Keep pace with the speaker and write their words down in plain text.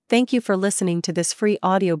Thank you for listening to this free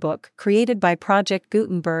audiobook created by Project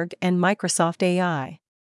Gutenberg and Microsoft AI.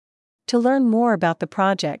 To learn more about the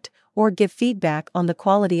project or give feedback on the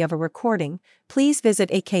quality of a recording, please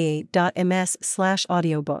visit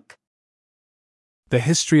aka.ms/audiobook. The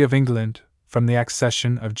History of England, from the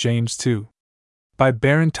Accession of James II. By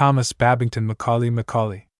Baron Thomas Babington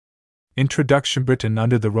Macaulay. Introduction. Britain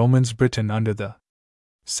under the Romans. Britain under the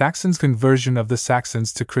Saxons. Conversion of the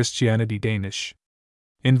Saxons to Christianity. Danish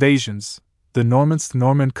invasions. The Normans.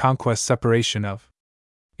 Norman conquest. Separation of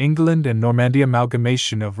England and Normandy.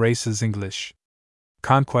 Amalgamation of races. English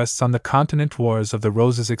conquests on the continent. Wars of the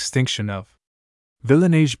Roses. Extinction of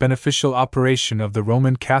Villeinage. Beneficial operation of the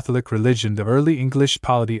Roman Catholic religion. The early English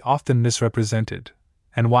polity often misrepresented,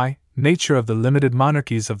 and why. Nature of the limited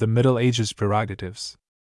monarchies of the Middle Ages. Prerogatives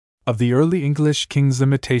of the early English kings.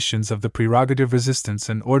 Limitations of the prerogative. Resistance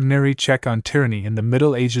and ordinary check on tyranny in the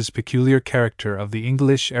Middle Ages. Peculiar character of the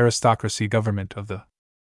English aristocracy. Government of the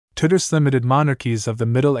Tudors. Limited monarchies of the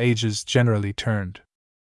Middle Ages generally turned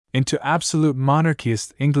into absolute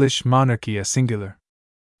monarchies. English monarchy a singular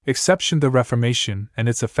exception. The Reformation and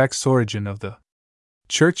its effects. Origin of the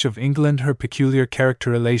Church of England. Her peculiar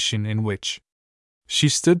character. Relation in which she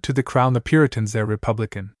stood to the Crown. The Puritans. Their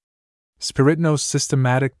republican spirit. No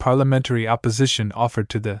systematic parliamentary opposition offered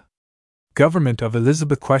to the government of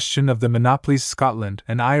Elizabeth. Question of the monopolies. Scotland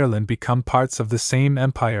and Ireland become parts of the same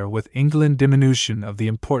empire with England. Diminution of the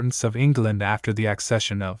importance of England after the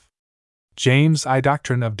accession of James I.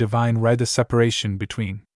 Doctrine of divine right. The separation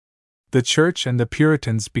between the Church and the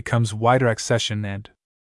Puritans becomes wider. Accession and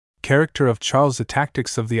character of Charles. The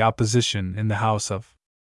tactics of the opposition in the House of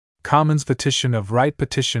Commons. Petition of right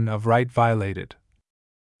violated.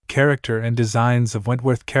 Character and designs of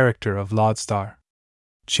Wentworth. Character of Laud Star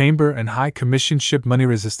Chamber and High Commissionship. Money.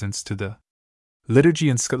 Resistance to the liturgy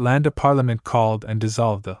in Scotland. A parliament called and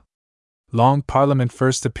dissolved. The Long Parliament.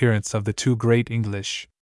 First appearance of the two great English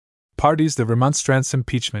parties. The Remonstrance.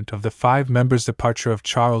 Impeachment of the 5 members. Departure of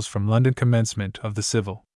Charles from London. Commencement of the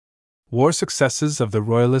Civil War. Successes of the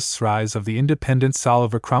Royalists. Rise of the Independents.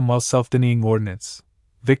 Oliver Cromwell. Self-denying ordinance.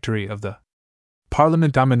 Victory of the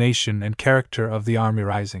Parliament. Domination and character of the army.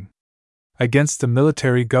 Rising against the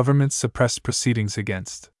military government. Suppressed proceedings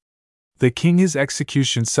against the king. His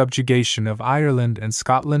execution. Subjugation of Ireland and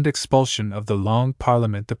Scotland. Expulsion of the Long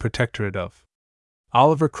Parliament. The Protectorate of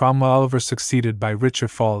Oliver Cromwell. Oliver succeeded by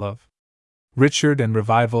Richard. Fall of Richard and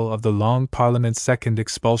revival of the Long Parliament. Second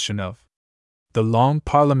expulsion of the Long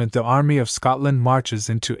Parliament. The army of Scotland marches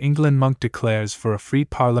into England. Monk declares for a free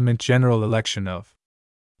Parliament. General election of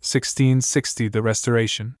 1660. The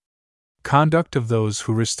Restoration. Conduct of those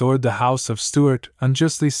who restored the House of Stuart.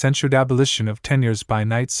 Unjustly censured. Abolition of tenures by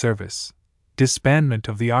night service. Disbandment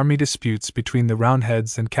of the army. Disputes between the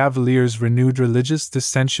Roundheads and Cavaliers. Renewed religious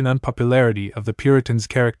dissension. Unpopularity of the Puritans.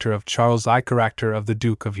 Character of Charles I. Character of the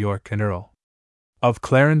Duke of York and Earl of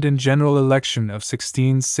Clarendon. General election of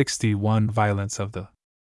 1661. Violence of the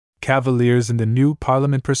Cavaliers in the new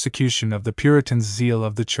Parliament. Persecution of the Puritans. Zeal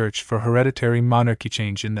of the Church for hereditary monarchy.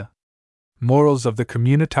 Change in the morals of the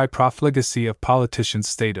community. Profligacy of politicians.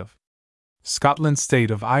 State of Scotland.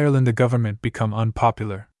 State of Ireland. The government become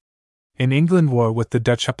unpopular in England. War with the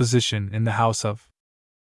Dutch. Opposition in the House of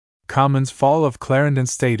Commons. Fall of Clarendon.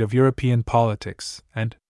 State of European politics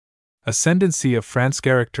and ascendancy of France.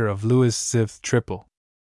 Character of Louis XI. Triple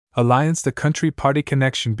alliance. The country party.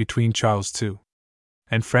 Connection between Charles II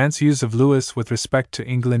and France. Use of Louis with respect to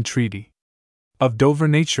England. Treaty of Dover.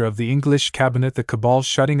 Nature of the English cabinet. The cabal.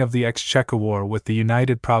 Shutting of the Exchequer. War with the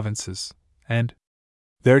United Provinces and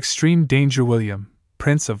their extreme danger. William,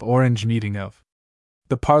 Prince of Orange. Meeting of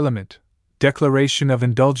the Parliament. Declaration of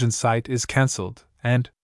Indulgence. It is cancelled, and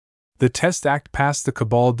the Test Act passed. The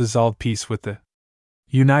cabal dissolved. Peace with the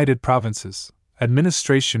United Provinces.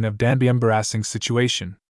 Administration of Danby. Embarrassing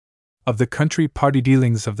situation of the country party.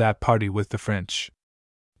 Dealings of that party with the French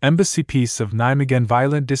Embassy. Peace of Nijmegen.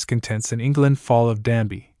 Violent discontents in England. Fall of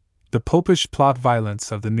Danby. The Popish plot.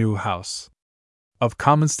 Violence of the new House of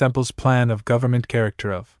Commons. Temple's plan of government.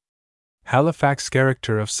 Character of Halifax.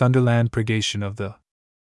 Character of Sunderland. Purgation of the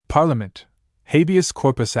Parliament. Habeas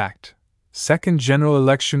Corpus Act. Second general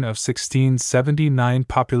election of 1679.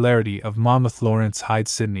 Popularity of Monmouth. Lawrence Hyde.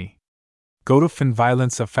 Sidney Godolphin.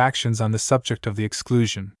 Violence of factions on the subject of the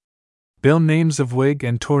Exclusion Bill. Names of Whig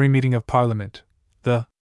and Tory. Meeting of Parliament. The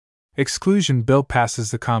Exclusion Bill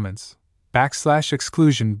passes the Commons.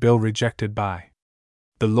 Exclusion Bill rejected by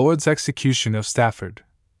the Lords. Execution of Stafford.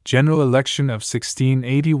 General election of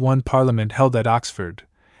 1681. Parliament held at Oxford,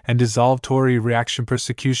 and dissolved. Tory reaction.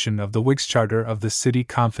 Persecution of the Whigs. Charter of the city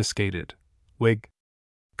confiscated. Whig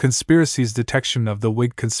Conspiracies detection of the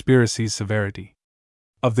Whig conspiracies severity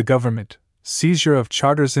of the government, seizure of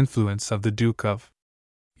charters influence of the Duke of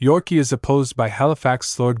York is opposed by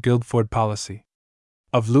Halifax Lord Guildford policy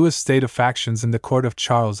of Lewis state of factions in the court of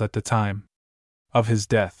Charles at the time of his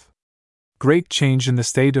death. Great change in the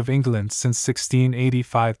state of England since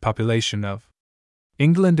 1685 population of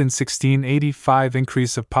England in 1685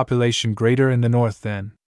 increase of population greater in the north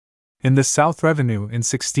than in the south revenue in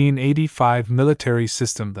 1685 military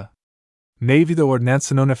system the Navy the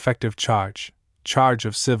ordnance non effective charge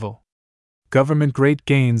of civil government great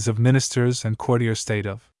gains of ministers and courtier state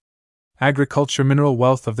of agriculture mineral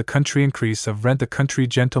wealth of the country increase of rent the country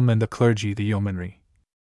gentlemen the clergy the yeomanry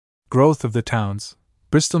growth of the towns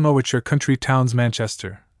Bristol Norwich country towns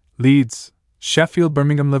Manchester, Leeds, Sheffield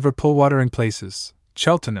Birmingham Liverpool watering places,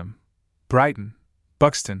 Cheltenham, Brighton,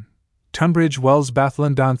 Buxton, Tunbridge Wells Bath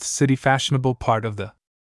London city fashionable part of the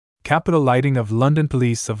capital lighting of London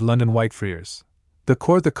police of London Whitefriars, the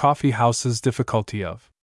court the coffee houses difficulty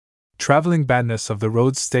of travelling badness of the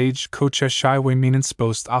roads stage coach highway meanings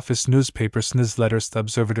post office newspapers letters the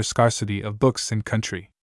observator scarcity of books in country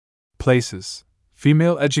places.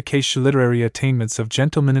 Female education literary attainments of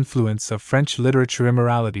gentlemen influence of French literature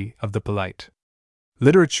immorality of the polite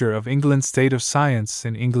literature of England state of science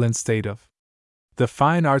in England state of the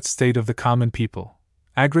fine arts state of the common people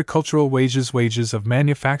agricultural wages of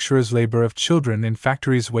manufacturers labor of children in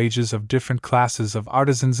factories wages of different classes of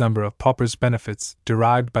artisans number of paupers benefits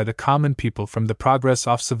derived by the common people from the progress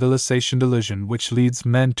of civilization delusion which leads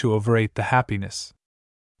men to overrate the happiness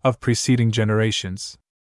of preceding generations.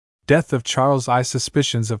 Death of Charles I.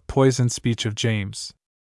 Suspicions of poison speech of James.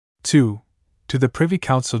 2. To the Privy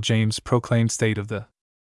Council James proclaimed state of the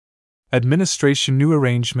administration new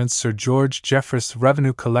arrangements Sir George Jeffreys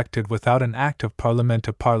revenue collected without an act of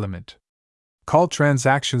Parliament called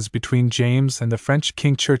transactions between James and the French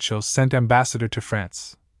King Churchill sent ambassador to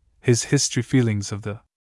France. His history feelings of the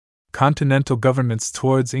continental governments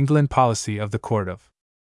towards England policy of the court of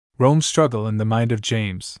Rome struggle in the mind of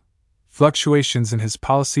James. Fluctuations in his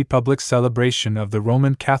policy public celebration of the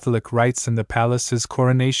Roman Catholic rites in the palace his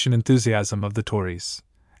coronation enthusiasm of the Tories.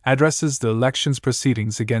 Addresses the elections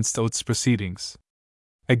proceedings against Oates proceedings.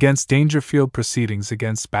 Against Dangerfield proceedings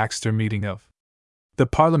against Baxter meeting of the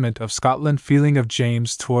Parliament of Scotland feeling of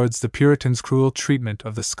James towards the Puritans cruel treatment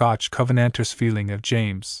of the Scotch Covenanters feeling of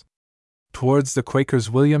James towards the Quakers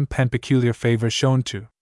William Penn peculiar favour shown to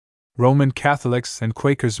Roman Catholics and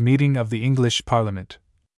Quakers meeting of the English Parliament.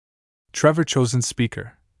 Trevor chosen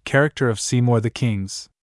Speaker, character of Seymour the King's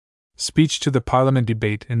speech to the Parliament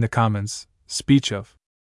debate in the Commons, speech of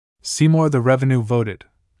Seymour the Revenue voted,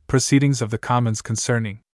 proceedings of the Commons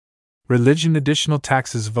concerning religion additional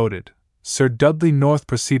taxes voted, Sir Dudley North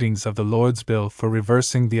proceedings of the Lords' Bill for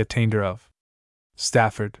reversing the attainder of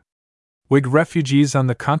Stafford. Whig refugees on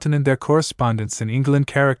the continent their correspondence in England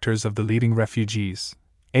characters of the leading refugees,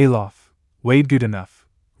 Alof, Wade Goodenough,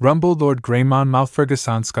 Rumble Lord Greymon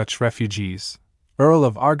Mountferguson Scotch refugees, Earl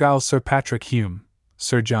of Argyll Sir Patrick Hume,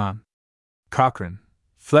 Sir John Cochrane,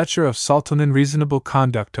 Fletcher of Saltoun reasonable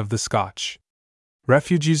conduct of the Scotch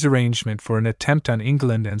refugees arrangement for an attempt on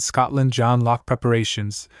England and Scotland John Locke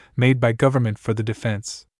preparations made by government for the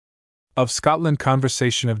defence of Scotland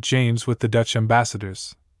conversation of James with the Dutch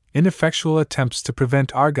ambassadors, ineffectual attempts to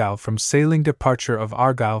prevent Argyll from sailing departure of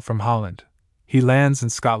Argyll from Holland, he lands in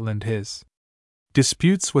Scotland his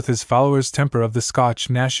disputes with his followers temper of the Scotch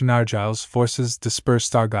nation Argyll's forces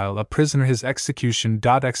dispersed Argyll a prisoner his execution.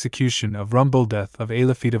 Execution of Rumble death of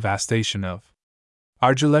Aelfhead devastation of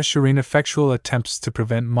Argyllshire ineffectual attempts to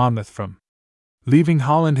prevent Monmouth from leaving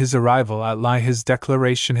Holland his arrival at Lye his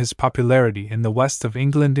declaration his popularity in the west of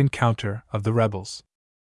England encounter of the rebels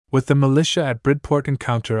with the militia at Bridport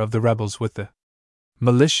encounter of the rebels with the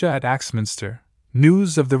militia at Axminster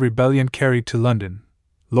news of the rebellion carried to London.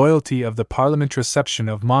 Loyalty of the Parliament reception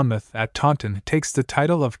of Monmouth at Taunton takes the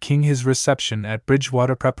title of King his reception at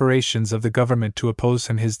Bridgewater preparations of the government to oppose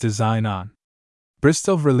him his design on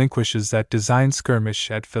Bristol relinquishes that design skirmish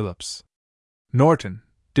at Phillips. Norton,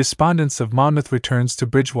 despondence of Monmouth returns to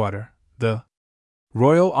Bridgewater, the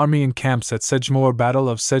Royal Army encamps at Sedgemoor battle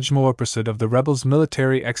of Sedgemoor pursuit of the rebels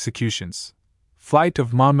military executions. Flight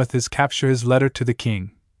of Monmouth his capture his letter to the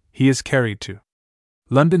King, he is carried to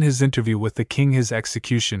London his interview with the King his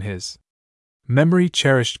execution his memory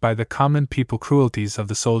cherished by the common people cruelties of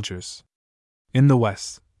the soldiers. In the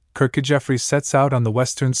West, Kirkjeffrey sets out on the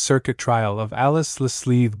Western Circuit trial of Alice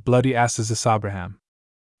Lesleith bloody asses Abraham.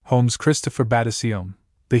 Holmes Christopher Badasium,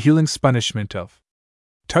 the healing punishment of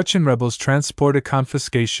Touchin rebels transported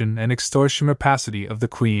confiscation and extortion rapacity of the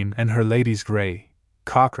Queen and her ladies Grey,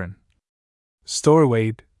 Cochrane.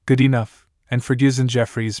 Storwade, good enough, and Ferguson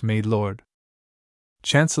Jeffreys made Lord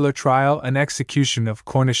Chancellor. Trial and execution of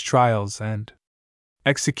Cornish trials and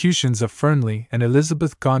executions of Fernley and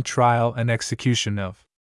Elizabeth Gaunt. Trial and execution of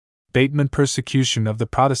Bateman. Persecution of the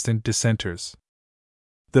Protestant dissenters.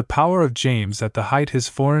 The power of James at the height, his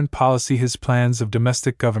foreign policy, his plans of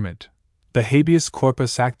domestic government. The Habeas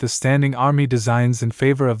Corpus Act, the Standing Army designs in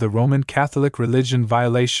favor of the Roman Catholic religion,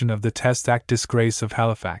 violation of the Test Act, disgrace of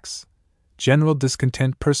Halifax. General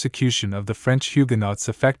discontent, persecution of the French Huguenots,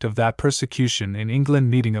 effect of that persecution in England,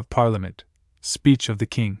 meeting of Parliament, speech of the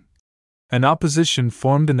King. An opposition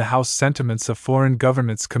formed in the House, sentiments of foreign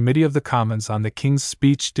governments, Committee of the Commons on the King's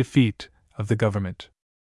speech, defeat of the government.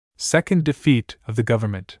 Second defeat of the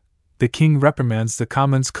government. The King reprimands the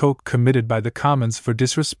Commons, coke committed by the Commons for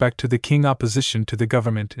disrespect to the King, opposition to the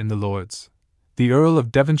government in the Lords. The Earl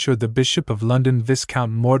of Devonshire, the Bishop of London,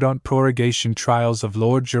 Viscount Mordaunt, prorogation, trials of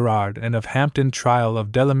Lord Gerard and of Hampden, trial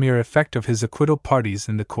of Delamere, effect of his acquittal, parties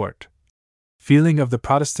in the court. Feeling of the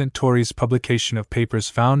Protestant Tories, publication of papers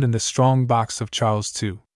found in the strong box of Charles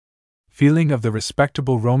II. Feeling of the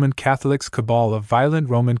respectable Roman Catholics, cabal of violent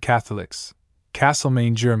Roman Catholics.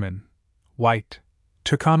 Castlemaine, German, White,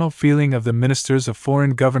 Tyrconnell. Feeling of the ministers of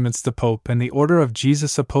foreign governments, the Pope and the Order of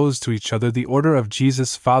Jesus, opposed to each other. The Order of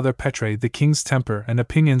Jesus, Father Petre. The King's temper and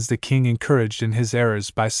opinions, the King encouraged in his errors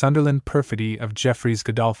by Sunderland. Perfidy of Jeffreys,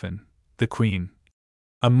 Godolphin, the Queen.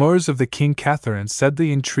 Amours of the King, Catherine.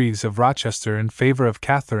 Sedley, intrigues of Rochester in favor of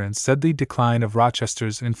Catherine. Sedley, decline of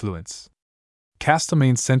Rochester's influence.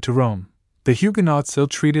 Castlemaine sent to Rome. The Huguenots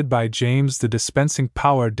ill-treated by James, the dispensing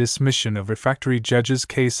power, dismission of refractory judges,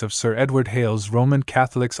 case of Sir Edward Hales. Roman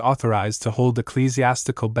Catholics authorized to hold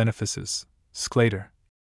ecclesiastical benefices. Sclater.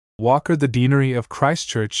 Walker, the deanery of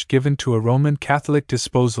Christchurch given to a Roman Catholic,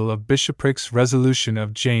 disposal of bishoprics. Resolution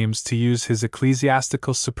of James to use his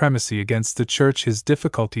ecclesiastical supremacy against the Church, his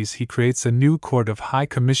difficulties. He creates a new court of High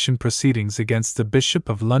Commission, proceedings against the Bishop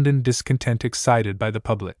of London, discontent excited by the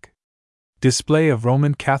public. Display of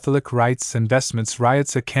Roman Catholic rites and vestments,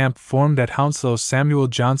 riots, a camp formed at Hounslow. Samuel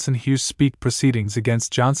Johnson Hughes speak, proceedings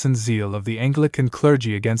against Johnson. Zeal of the Anglican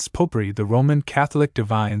clergy against Popery. The Roman Catholic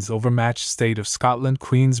divines overmatched. State of Scotland,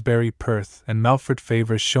 Queensberry, Perth and Melfort.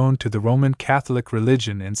 Favour shown to the Roman Catholic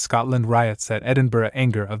religion in Scotland. Riots at Edinburgh,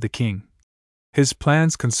 anger of the King. His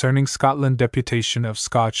plans concerning Scotland. Deputation of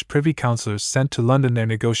Scotch Privy Councillors sent to London. Their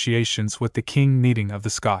negotiations with the King. Meeting of the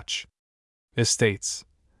Scotch Estates.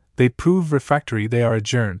 They prove refractory, they are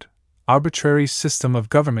adjourned. Arbitrary system of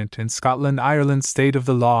government in Scotland. Ireland, state of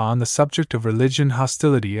the law on the subject of religion.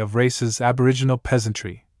 Hostility of races. Aboriginal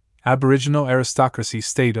peasantry. Aboriginal aristocracy.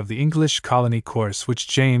 State of the English colony. Course which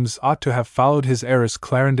James ought to have followed. His errors.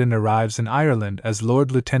 Clarendon arrives in Ireland as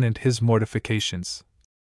Lord Lieutenant. His mortifications.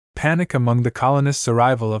 Panic among the colonists.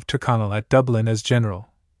 Arrival of Tyrconnell at Dublin as general.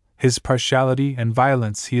 His partiality and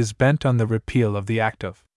violence. He is bent on the repeal of the Act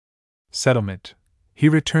of Settlement. He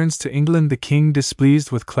returns to England. The King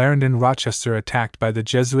displeased with Clarendon. Rochester attacked by the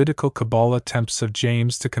Jesuitical cabal. Attempts of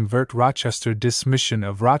James to convert Rochester. Dismission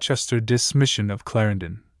of Rochester. Dismission of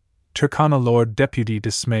Clarendon. Tyrconnell Lord Deputy.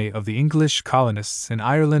 Dismay of the English colonists in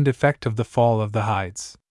Ireland. Effect of the fall of the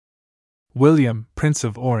Hydes. William, Prince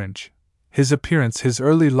of Orange. His appearance, his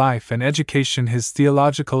early life and education, his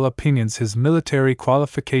theological opinions, his military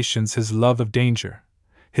qualifications, his love of danger.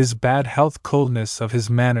 His bad health, coldness of his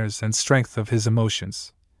manners and strength of his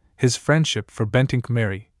emotions. His friendship for Bentinck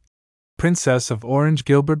Mary, Princess of Orange.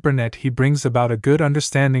 Gilbert Burnet. He brings about a good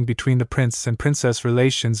understanding between the Prince and Princess,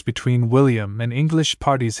 relations between William and English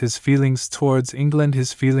parties, his feelings towards England,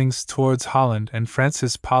 his feelings towards Holland and France,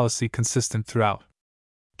 his policy consistent throughout.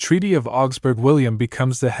 Treaty of Augsburg. William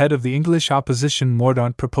becomes the head of the English opposition.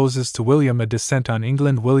 Mordaunt proposes to William a descent on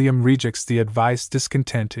England. William rejects the advice.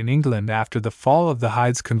 Discontent in England after the fall of the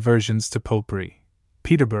Hydes. Conversions to Popery.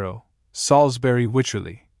 Peterborough, Salisbury,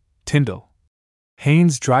 Wycherley, Tyndall,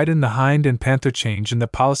 Haynes, Dryden. The Hind and Panther. Change in the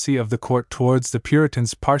policy of the court towards the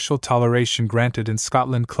Puritans. Partial toleration granted in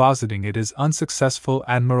Scotland. Closeting it is unsuccessful.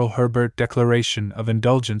 Admiral Herbert. Declaration of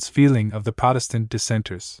indulgence. Feeling of the Protestant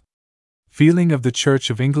dissenters. Feeling of the Church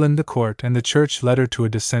of England. The court and the Church. Letter to a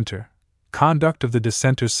dissenter. Conduct of the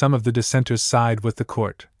dissenters. Some of the dissenters side with the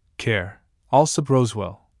court. Care. Alsop,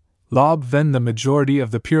 Rosewell. Lob Venn. The majority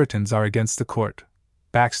of the Puritans are against the court.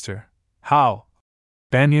 Baxter. Howe.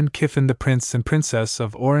 Banyan, Kiffin. The Prince and Princess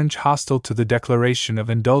of Orange hostile to the Declaration of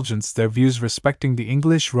Indulgence. Their views respecting the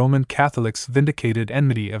English Roman Catholics. Vindicated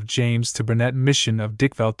enmity of James to Burnet. Mission of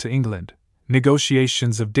Dykvelt to England.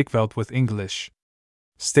 Negotiations of Dykvelt with English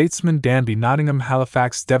statesmen. Danby, Nottingham,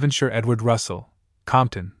 Halifax, Devonshire. Edward Russell,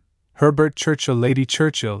 Compton, Herbert Churchill, Lady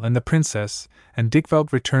Churchill, and the Princess, and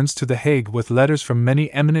Dykvelt returns to The Hague with letters from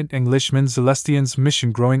many eminent Englishmen. Celestian's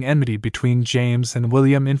mission. Growing enmity between James and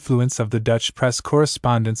William. Influence of the Dutch press.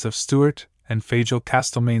 Correspondence of Stuart and Fagel.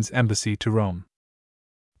 Castlemaine's embassy to Rome.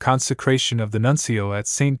 Consecration of the Nuncio at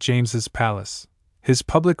St. James's Palace. His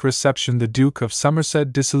public reception. The Duke of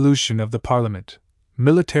Somerset. Dissolution of the Parliament.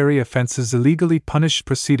 Military offences. Illegally punished.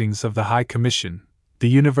 Proceedings of the High Commission. The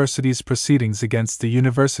University's proceedings against the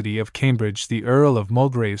University of Cambridge. The Earl of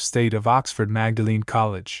Mulgrave. State of Oxford. Magdalene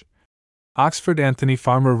College. Oxford. Anthony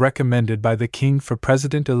Farmer recommended by the King for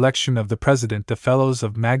President. Election of the President. The Fellows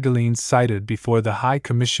of Magdalene cited before the High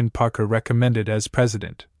Commission. Parker recommended as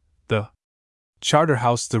President. The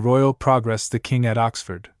Charterhouse. The Royal Progress. The King at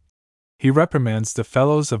Oxford. He reprimands the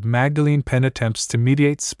Fellows of Magdalene. Penn attempts to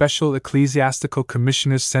mediate. Special ecclesiastical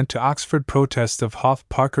commissioners sent to Oxford. Protest of Hoff.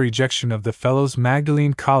 Parker. Ejection of the Fellows.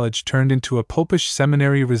 Magdalene College turned into a popish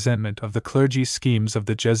seminary. Resentment of the clergy. Schemes of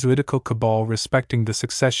the Jesuitical cabal respecting the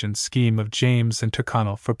succession. Scheme of James and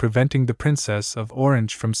Tyrconnell for preventing the Princess of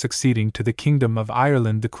Orange from succeeding to the Kingdom of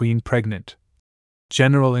Ireland. The Queen pregnant.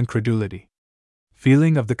 General incredulity.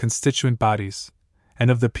 Feeling of the constituent bodies and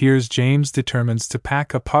of the peers. James determines to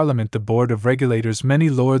pack a Parliament. The Board of Regulators. Many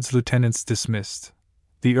Lords Lieutenants dismissed.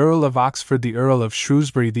 The Earl of Oxford. The Earl of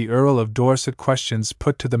Shrewsbury. The Earl of Dorset. Questions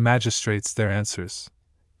put to the magistrates. Their answers.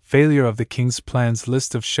 Failure of the King's plans.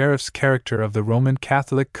 List of sheriffs. Character of the Roman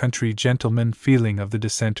Catholic country. Gentlemen. Feeling of the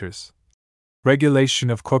dissenters. Regulation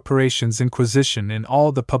of corporations. Inquisition in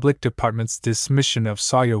all the public departments. Dismission of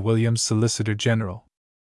Sawyer Williams, Solicitor General.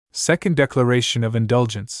 Second Declaration of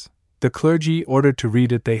Indulgence. The clergy ordered to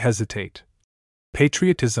read it. They hesitate.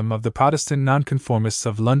 Patriotism of the Protestant Nonconformists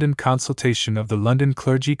of London. Consultation of the London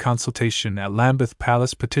clergy. Consultation at Lambeth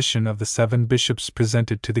Palace. Petition of the 7 bishops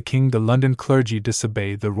presented to the King. The London clergy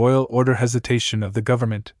disobey the royal order. Hesitation of the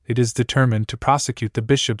government. It is determined to prosecute the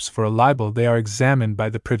bishops for a libel. They are examined by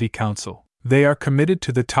the Privy Council. They are committed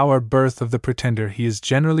to the Tower. Birth of the Pretender. He is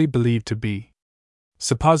generally believed to be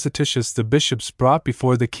supposititious. The bishops brought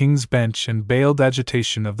before the King's Bench and bailed.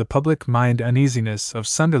 Agitation of the public mind. Uneasiness of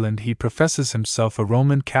Sunderland. He professes himself a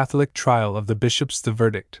Roman Catholic. Trial of the bishops. The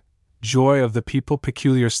verdict. Joy of the people.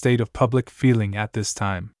 Peculiar state of public feeling at this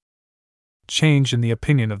time. Change in the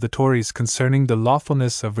opinion of the Tories concerning the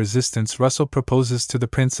lawfulness of resistance. Russell proposes to the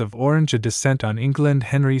Prince of Orange a descent on England.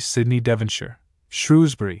 Henry Sidney. Devonshire.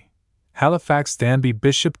 Shrewsbury. Halifax. Danby.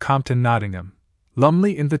 Bishop Compton. Nottingham.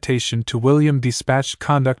 Lumley. Invitation to William. Dispatched.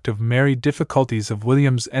 Conduct of Mary. Difficulties of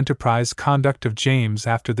William's enterprise. Conduct of James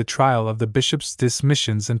after the trial of the bishops.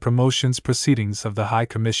 Dismissions and promotions. Proceedings of the High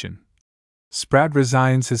Commission. Spratt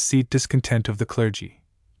resigns his seat. Discontent of the clergy.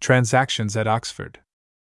 Transactions at Oxford.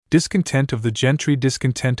 Discontent of the gentry.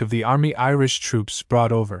 Discontent of the army. Irish troops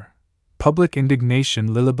brought over. Public indignation.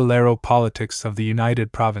 Lillibalero. Politics of the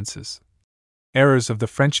United Provinces. Errors of the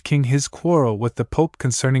French king. His quarrel with the Pope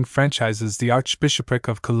concerning franchises. The Archbishopric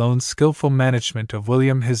of Cologne. Skillful management of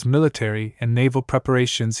William. His military and naval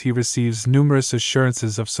preparations. He receives numerous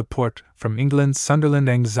assurances of support from England. Sunderland.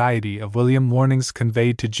 Anxiety of William. Warnings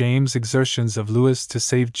conveyed to James. Exertions of Louis to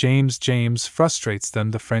save James. James frustrates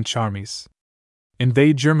them. The French armies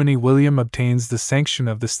invade Germany. William obtains the sanction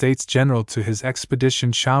of the States General to his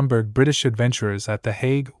expedition. Schomberg. British adventurers at The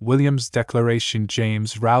Hague. William's declaration.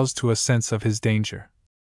 James roused to a sense of his danger.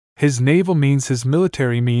 His naval means. His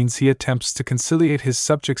military means. He attempts to conciliate his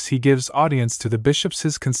subjects. He gives audience to the bishops.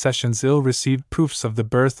 His concessions. Ill-received proofs of the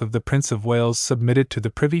birth of the Prince of Wales submitted to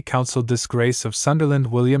the Privy Council. Disgrace of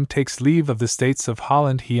Sunderland. William takes leave of the States of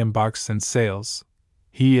Holland. He embarks and sails.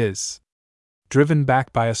 He is driven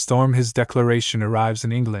back by a storm. His declaration arrives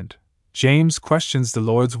in England. James questions the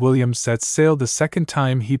Lords. William sets sail the second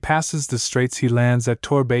time. He passes the straits. He lands at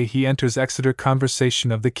Torbay. He enters Exeter. Conversation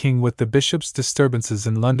of the King with the bishops. Disturbances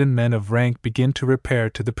in London. Men of rank begin to repair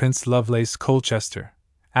to the Prince. Lovelace. Colchester.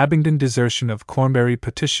 Abingdon. Desertion of Cornbury.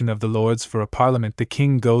 Petition of the Lords for a Parliament. The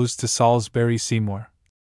King goes to Salisbury. Seymour.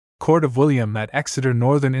 Court of William at Exeter.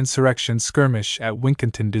 Northern insurrection. Skirmish at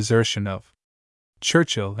Wincanton. Desertion of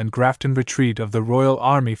Churchill and Grafton. Retreat of the Royal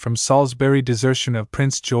Army from Salisbury. Desertion of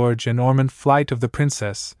Prince George and Ormond. Flight of the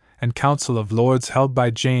Princess, and Council of Lords held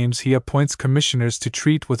by James. He appoints commissioners to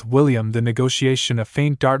treat with William. The negotiation. A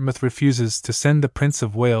feint. Dartmouth refuses to send the Prince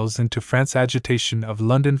of Wales into France. Agitation of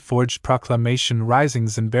London. Forged proclamation.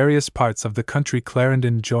 Risings in various parts of the country.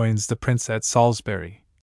 Clarendon joins the Prince at Salisbury.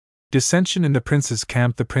 Dissension in the Prince's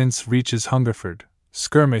camp. The Prince reaches Hungerford.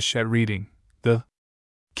 Skirmish at Reading. The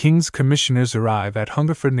King's commissioners arrive at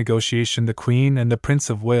Hungerford. Negotiation. The Queen and the Prince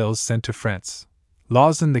of Wales sent to France.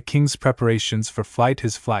 Lawson. The King's preparations for flight.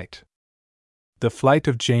 His flight. The flight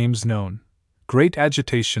of James known. Great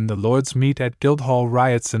agitation. The Lords meet at Guildhall.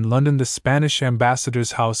 Riots in London. The Spanish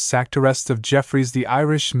ambassador's house sacked. Arrest of Jeffreys the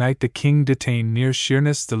Irish knight. The king detained near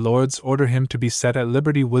Sheerness. The Lords order him to be set at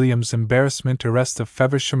liberty. William's embarrassment. Arrest of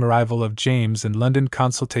Feversham. Arrival of James in London.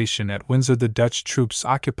 Consultation at Windsor. The Dutch troops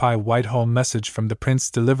occupy Whitehall. Message from the prince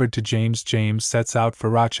delivered to James. James sets out for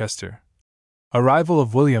Rochester. Arrival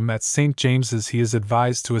of William at St. James's. He is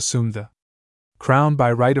advised to assume the crown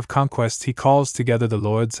by right of conquest. He calls together the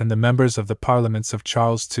Lords and the members of the Parliaments of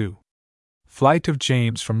Charles II. Flight of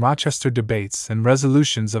James from Rochester. Debates and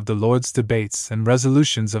resolutions of the Lords. Debates and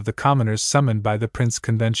resolutions of the commoners summoned by the Prince.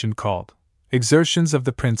 Convention called. Exertions of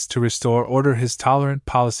the Prince to restore order. His tolerant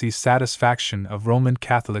policy. Satisfaction of Roman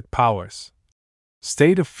Catholic powers.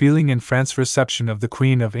 State of feeling in France. Reception of the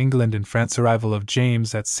Queen of England in France. Arrival of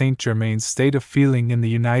James at St. Germain's. State of feeling in the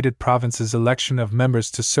United Provinces. Election of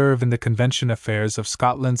members to serve in the Convention. Affairs of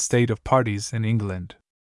Scotland. State of parties in England.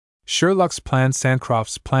 Sherlock's plan.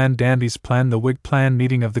 Sancroft's plan. Danby's plan. The Whig plan.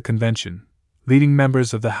 Meeting of the Convention. Leading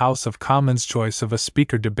members of the House of Commons. Choice of a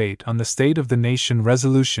Speaker. Debate on the state of the nation.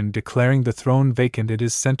 Resolution declaring the throne vacant. It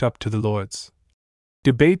is sent up to the Lords.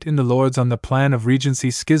 Debate in the Lords on the plan of Regency.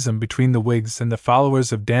 Schism between the Whigs and the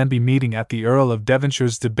followers of Danby. Meeting at the Earl of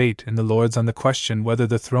Devonshire's. Debate in the Lords on the question whether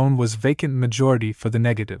the throne was vacant. Majority for the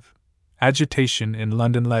negative. Agitation in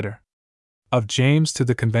London. Letter of James to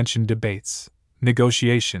the Convention. Debates.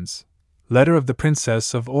 Negotiations. Letter of the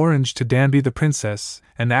Princess of Orange to Danby. The Princess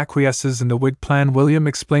and acquiesces in the Whig plan. William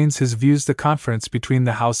explains his views. The conference between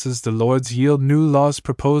the Houses. The Lords yield new laws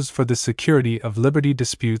proposed for the security of liberty.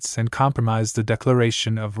 Disputes and compromise. The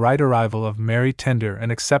declaration of right. Arrival of Mary. Tender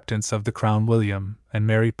and acceptance of the crown. William and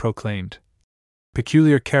Mary proclaimed.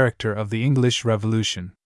 Peculiar character of the English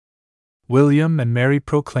Revolution. William and Mary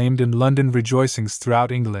proclaimed in London. Rejoicings throughout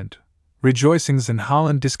England. Rejoicings in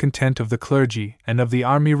Holland. Discontent of the clergy and of the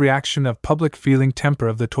army. Reaction of public feeling. Temper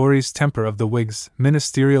of the Tories. Temper of the Whigs.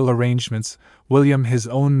 Ministerial arrangements. William his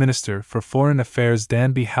own minister for foreign affairs.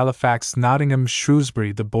 Danby. Halifax. Nottingham.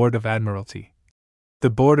 Shrewsbury. The Board of Admiralty.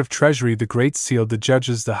 The Board of Treasury. The Great Seal. The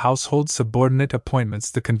judges. The household. Subordinate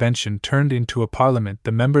appointments. The Convention turned into a Parliament.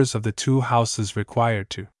 The members of the two Houses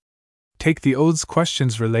required to take the oaths.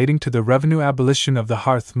 Questions relating to the revenue. Abolition of the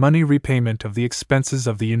hearth money. Repayment of the expenses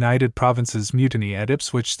of the United Provinces. Mutiny at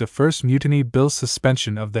Ipswich. The first Mutiny Bill.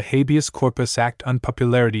 Suspension of the Habeas Corpus Act.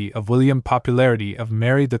 Unpopularity of William. Popularity of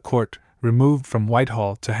Mary. The Court removed from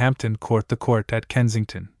Whitehall to Hampton Court. The Court at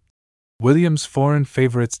Kensington. William's foreign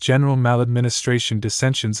favourites. General maladministration.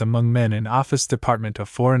 Dissensions among men in office. Department of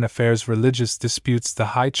Foreign Affairs. Religious disputes.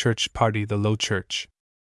 The High Church party. The Low Church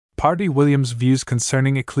party. William's views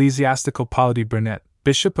concerning ecclesiastical polity. Burnet,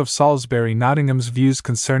 Bishop of Salisbury. Nottingham's views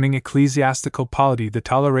concerning ecclesiastical polity. The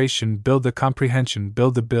Toleration Bill. The Comprehension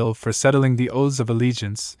Bill. The Bill for settling the oaths of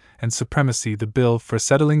allegiance and supremacy. The Bill for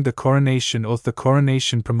settling the coronation oath. The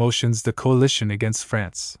coronation promotions. The coalition against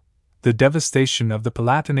France. The devastation of the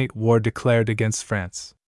Palatinate war declared against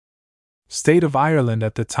France. State of Ireland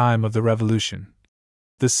at the time of the Revolution.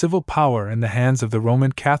 The civil power in the hands of the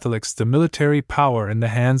Roman Catholics. The military power in the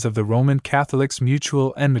hands of the Roman Catholics.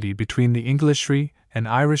 Mutual enmity between the Englishry and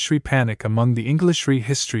Irishry. Panic among the Englishry.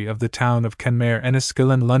 History of the town of Kenmare.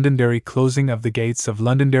 Enniskillen. Londonderry. Closing of the gates of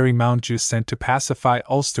Londonderry. Mountjoy sent to pacify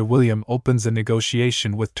Ulster. William opens a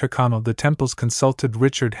negotiation with Tyrconnell. The Temples consulted.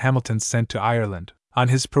 Richard Hamilton sent to Ireland. On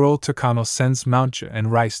his parole. Tyrconnell sends Mountjoy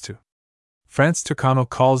and Rice to France. Tyrconnell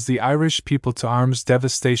calls the Irish people to arms.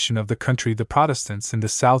 Devastation of the country. The Protestants in the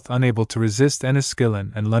south unable to resist.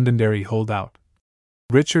 Enniskillen and Londonderry hold out.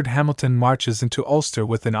 Richard Hamilton marches into Ulster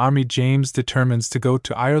with an army. James determines to go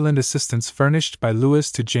to Ireland. Assistance furnished by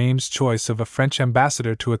Lewis to James. Choice of a French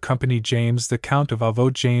ambassador to accompany James. The Count of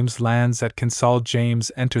Avaux. James lands at Kinsale.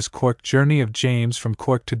 James enters Cork. Journey of James from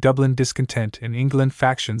Cork to Dublin. Discontent in England.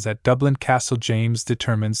 Factions at Dublin Castle. James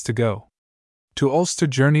determines to go to Ulster.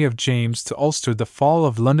 Journey of James to Ulster. The fall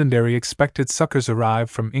of Londonderry. Expected succours arrive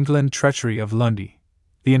from England. Treachery of Lundy.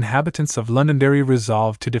 The inhabitants of Londonderry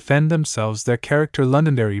resolve to defend themselves. Their character.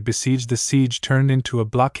 Londonderry besieged. The siege turned into a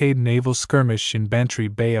blockade. Naval skirmish in Bantry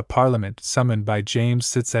Bay. A parliament summoned by James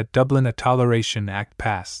sits at Dublin. A Toleration Act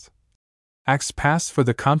passed. Acts passed for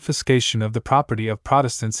the confiscation of the property of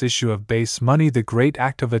Protestants. Issue of base money. The Great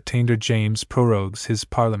Act of Attainder. James prorogues his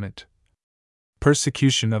parliament.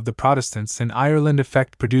 Persecution of the Protestants in Ireland.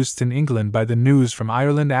 Effect produced in England by the news from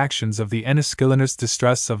Ireland. Actions of the Enniskilleners.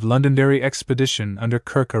 Distress of Londonderry. Expedition under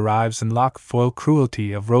Kirk arrives in Lough Foyle.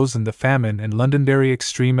 Cruelty of Rosen. The famine in Londonderry.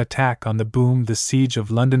 Extreme attack on the boom. The siege of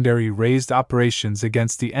Londonderry. Raised operations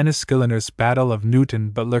against the Enniskilleners. Battle of Newton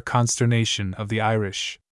Butler. Consternation of the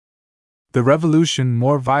Irish. The revolution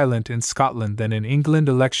more violent in Scotland than in England.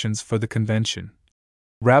 Elections for the Convention.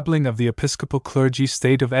 Rabbling of the episcopal clergy.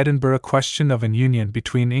 State of Edinburgh. Question of an union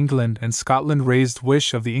between England and Scotland. Raised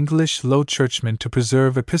wish of the English Low Churchmen to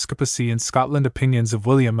preserve episcopacy in Scotland. Opinions of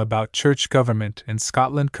William about church government in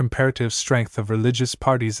Scotland. Comparative strength of religious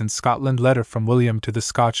parties in Scotland. Letter from William to the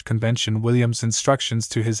Scotch Convention. William's instructions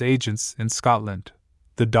to his agents in Scotland.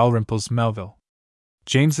 The Dalrymples. Melville.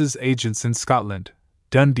 James's agents in Scotland.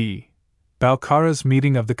 Dundee. Balcarras.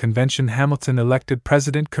 Meeting of the Convention. Hamilton elected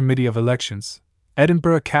President. Committee of Elections.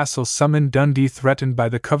 Edinburgh Castle summoned. Dundee threatened by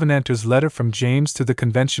the Covenanters. Letter from James to the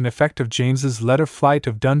Convention. Effect of James's letter. Flight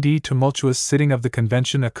of Dundee. Tumultuous sitting of the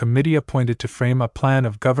Convention. A committee appointed to frame a plan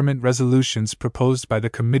of government. Resolutions proposed by the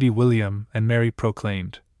committee. William and Mary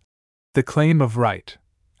proclaimed the claim of right.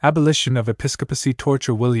 Abolition of episcopacy.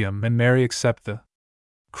 Torture. William and Mary accept the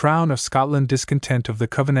Crown of Scotland. Discontent of the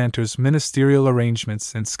Covenanters. Ministerial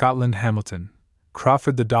arrangements in Scotland. Hamilton,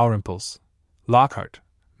 Crawford. The Dalrymples, Lockhart,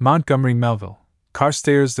 Montgomery. Melville,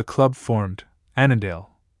 Carstairs. The club formed.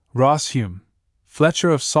 Annandale, Ross. Hume, Fletcher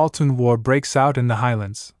of Saltoun. War breaks out in the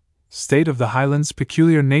Highlands. State of the Highlands.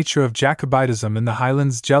 Peculiar nature of Jacobitism in the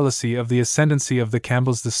Highlands. Jealousy of the ascendancy of the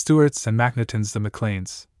Campbells. The Stuarts and Macnaghtons. The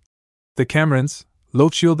Macleans, the Camerons,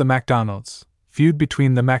 Lochiel. The Macdonalds. Feud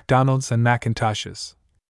between the Macdonalds and Macintoshes.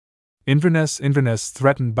 Inverness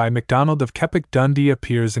threatened by MacDonald of Keppoch. Dundee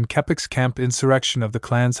appears in Keppoch's camp. Insurrection of the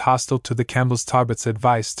clans hostile to the Campbells. Tarbot's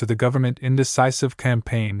advice to the government. Indecisive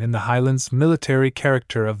campaign in the Highlands. Military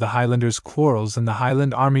character of the Highlanders. Quarrels in the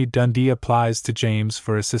Highland army. Dundee applies to James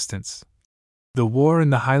for assistance. The war in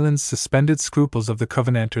the Highlands. Suspended scruples of the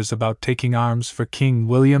Covenanters about taking arms for King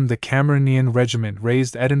William. The Cameronian regiment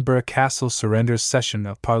raised. Edinburgh Castle surrenders. Session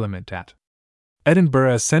of Parliament at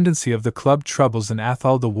Edinburgh. Ascendancy of the club. Troubles in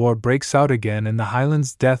Atholl. The war breaks out again in the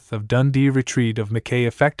Highlands. Death of Dundee. Retreat of Mackay.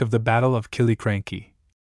 Effect of the Battle of Killiecrankie.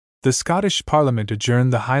 The Scottish Parliament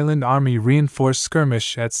adjourned. The Highland Army reinforced.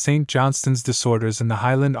 Skirmish at St. Johnston's. Disorders in the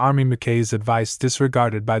Highland Army. Mackay's advice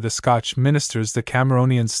disregarded by the Scotch ministers. The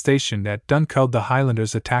Cameronians stationed at Dunkeld. The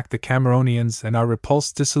Highlanders attack the Cameronians and are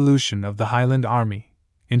repulsed. Dissolution of the Highland Army.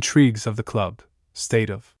 Intrigues of the club. State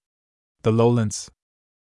of the Lowlands.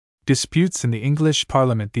 Disputes in the English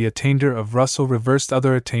Parliament. The attainder of Russell reversed.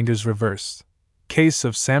 Other attainders reversed. Case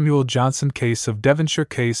of Samuel Johnson. Case of Devonshire.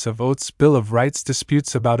 Case of Oates. Bill of Rights.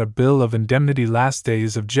 Disputes about a bill of indemnity. Last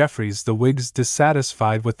days of Jeffreys. The Whigs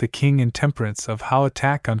dissatisfied with the king. Intemperance of Howe.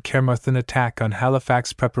 Attack on Carmarthen. Attack on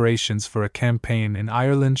Halifax. Preparations for a campaign in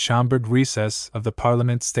Ireland. Schomberg. Recess of the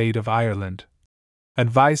Parliament. State of Ireland.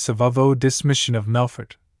 Advice of Ovo. Dismission of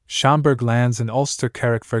Melfort. Schomberg lands in Ulster.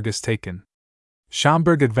 Carrickfergus taken.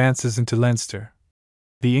 Schomberg advances into Leinster.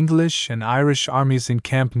 The English and Irish armies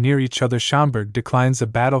encamp near each other. Schomberg declines a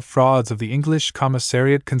battle. Frauds of the English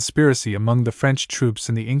commissariat. Conspiracy among the French troops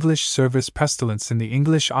in the English service. Pestilence in the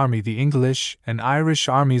English army. The English and Irish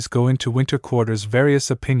armies go into winter quarters.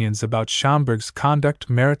 Various opinions about Schomberg's conduct.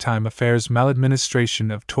 Maritime affairs.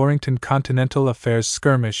 Maladministration of Torrington. Continental affairs.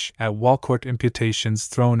 Skirmish at Walcourt. Imputations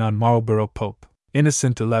thrown on Marlborough. Pope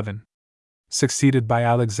Innocent XI succeeded by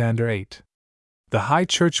Alexander VIII. The High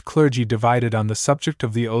Church clergy divided on the subject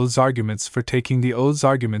of the oaths. Arguments for taking the oaths.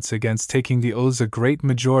 Arguments against taking the oaths. A great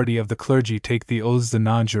majority of the clergy take the oaths. The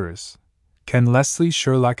non-jurors. Ken Leslie.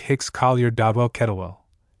 Sherlock Hicks. Collier. Dodwell. Kettlewell.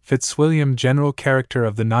 Fitzwilliam. General character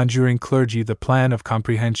of the non-juring clergy. The plan of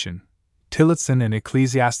comprehension. Tillotson. An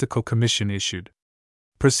ecclesiastical commission issued.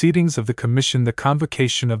 Proceedings of the commission. The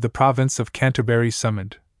convocation of the province of Canterbury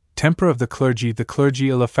summoned. Temper of the clergy. The clergy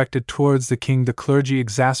ill-affected towards the king. The clergy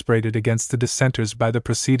exasperated against the dissenters by the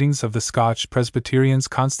proceedings of the Scotch Presbyterians.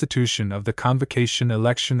 Constitution of the convocation.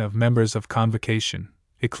 Election of members of convocation.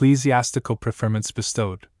 Ecclesiastical preferments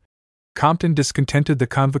bestowed. Compton discontented. The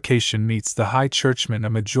convocation meets the High Churchmen. A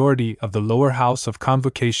majority of the lower house of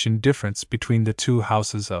convocation. Difference between the two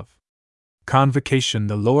houses of convocation.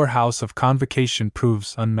 The lower house of convocation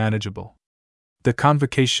proves unmanageable. The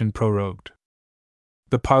convocation prorogued.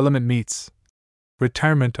 The Parliament meets.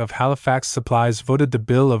 Retirement of Halifax supplies. Voted the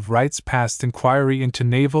Bill of Rights passed. Inquiry into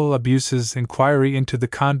naval abuses. Inquiry into the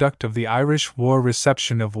conduct of the Irish War.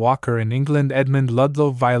 Reception of Walker in England. Edmund Ludlow.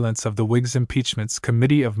 Violence of the Whigs. Impeachments.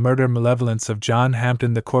 Committee of Murder. Malevolence of John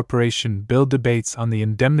Hampden. The Corporation Bill. Debates on the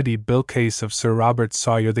Indemnity Bill. Case of Sir Robert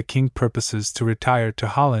Sawyer. The King purposes to retire to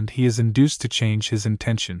Holland. He is induced to change his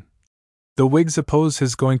intention. The Whigs oppose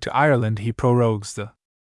his going to Ireland. He prorogues the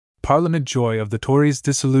Parliament. Joy of the Tories.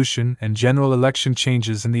 Dissolution and general election.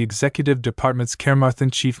 Changes in the executive departments.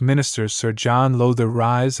 Carmarthen. Chief Minister Sir John Lowe. The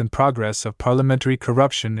rise and progress of parliamentary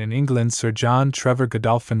corruption in England. Sir John Trevor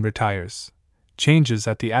Godolphin retires. changes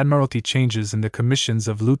at the Admiralty, changes in the commissions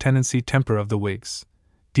of lieutenancy, temper of the Whigs,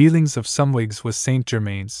 dealings of some Whigs with St.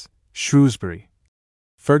 Germain's, Shrewsbury.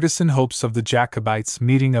 Ferguson hopes of the Jacobites,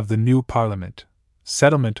 meeting of the new Parliament,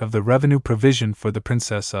 settlement of the revenue provision for the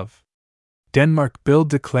Princess of Denmark Bill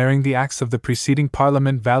declaring the acts of the preceding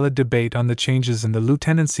Parliament valid, debate on the changes in the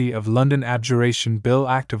Lieutenancy of London, Abjuration Bill,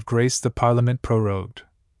 Act of Grace the Parliament prorogued,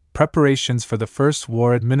 preparations for the First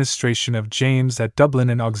War, administration of James at Dublin,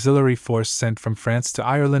 an auxiliary force sent from France to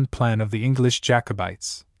Ireland, plan of the English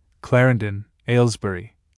Jacobites, Clarendon,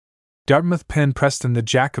 Aylesbury, Dartmouth, Penn, Preston, the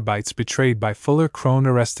Jacobites betrayed by Fuller, Crone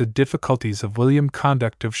arrested, difficulties of William,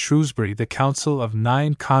 conduct of Shrewsbury, the Council of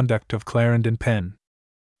Nine, conduct of Clarendon, Penn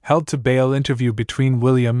held to bail, interview between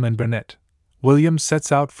William and Burnet. William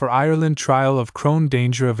sets out for Ireland, trial of Crone,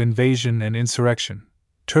 danger of invasion and insurrection.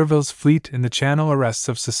 Turville's fleet in the Channel, arrests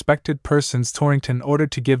of suspected persons. Torrington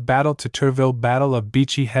ordered to give battle to Turville, battle of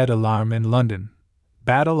Beachy Head, alarm in London,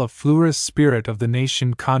 battle of Fleurus, spirit of the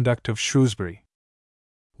nation, conduct of Shrewsbury.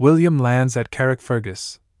 William lands at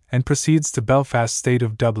Carrickfergus, and proceeds to Belfast, state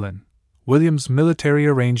of Dublin. William's military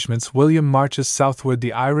arrangements. William marches southward,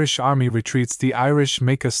 the Irish army retreats, the Irish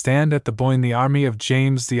make a stand at the Boyne, the army of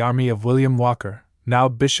James, the army of William Walker, now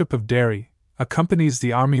Bishop of Derry, accompanies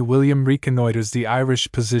the army. William reconnoiters the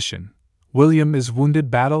Irish position. William is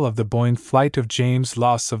wounded, battle of the Boyne, flight of James,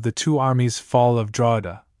 loss of the two armies, fall of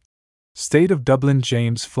Drogheda. State of Dublin,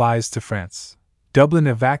 James flies to France. Dublin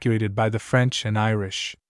evacuated by the French and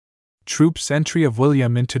Irish troops. Entry of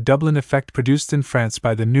William into Dublin, effect produced in France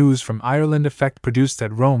by the news from Ireland, effect produced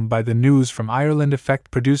at Rome by the news from Ireland,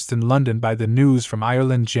 effect produced in London by the news from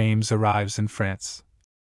Ireland. James arrives in France.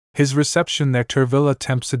 His reception there. Turville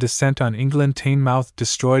attempts a descent on England. Teignmouth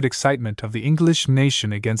destroyed, excitement of the English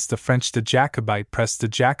nation against the French. The Jacobite press, the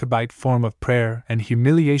Jacobite form of prayer and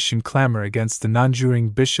humiliation, clamour against the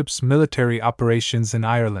nonjuring bishops. Military operations in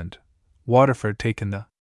Ireland. Waterford taken, the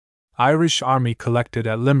Irish army collected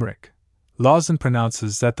at Limerick. Lawson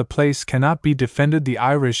pronounces that the place cannot be defended. The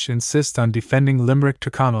Irish insist on defending Limerick.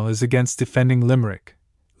 Tyrconnell is against defending Limerick.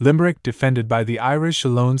 Limerick defended by the Irish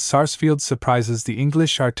alone. Sarsfield surprises the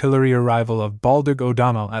English artillery. Arrival of Baldock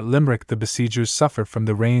O'Donnell at Limerick. The besiegers suffer from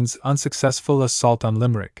the rains. Unsuccessful assault on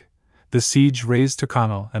Limerick. The siege raised.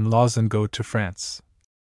 Tyrconnell and Lawson go to France.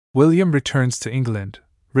 William returns to England.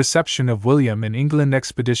 Reception of William in England.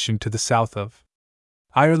 Expedition to the south of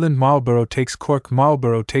Ireland. Marlborough takes Cork.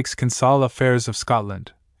 Marlborough takes Kinsale. Affairs of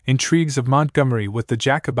Scotland. Intrigues of Montgomery with the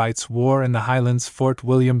Jacobites. War in the Highlands. Fort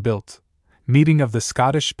William built. Meeting of the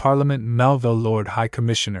Scottish Parliament. Melville, Lord High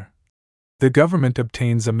Commissioner. The government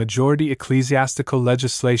obtains a majority. Ecclesiastical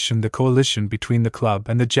legislation. The coalition between the club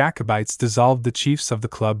and the Jacobites dissolved. The chiefs of the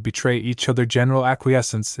club betray each other. General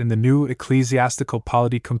acquiescence in the new ecclesiastical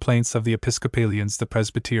polity. Complaints of the Episcopalians. The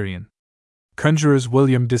Presbyterian conjurers.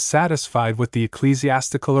 William dissatisfied with the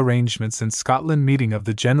ecclesiastical arrangements in Scotland. Meeting of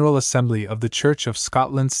the General Assembly of the Church of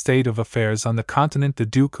Scotland. State of affairs on the continent. The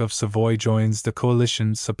Duke of Savoy joins the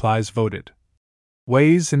coalition. Supplies voted.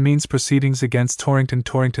 Ways and means proceedings against Torrington.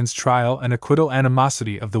 Torrington's trial and acquittal.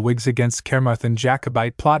 Animosity of the Whigs against Caermarthen.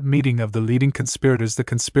 Jacobite plot. Meeting of the leading conspirators. The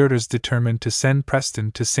conspirators determined to send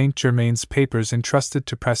Preston to St. Germain's. Papers entrusted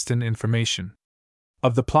to Preston. Information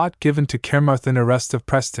of the plot given to Caermarthen. Arrest of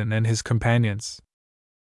Preston and his companions.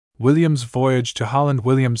 William's voyage to Holland.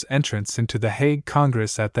 William's entrance into the Hague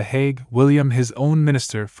Congress. At the Hague, William his own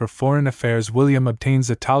minister for foreign affairs. William obtains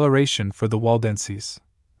a toleration for the Waldenses.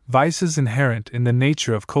 Vices inherent in the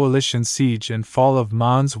nature of coalition. Siege and fall of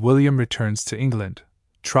Mons. William returns to England.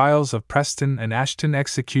 Trials of Preston and Ashton.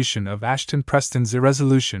 Execution of Ashton. Preston's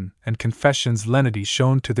irresolution and confessions. Lenity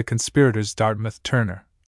shown to the conspirators. Dartmouth. Turner.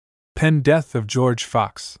 Penn. Death of George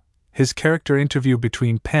Fox. His character. Interview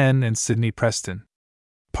between Penn and Sidney Preston.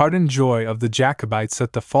 Pardon. Joy of the Jacobites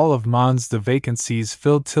at the fall of Mons. The vacancies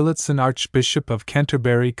filled. Tillotson, Archbishop of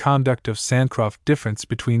Canterbury. Conduct of Sancroft. Difference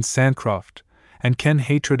between Sancroft and Ken.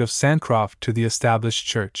 Hatred of Sancroft to the established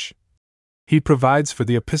church. He provides for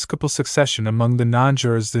the episcopal succession among the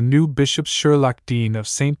nonjurors. The new bishop. Sherlock Dean of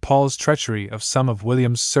St. Paul's. Treachery of some of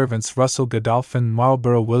William's servants. Russell Godolphin.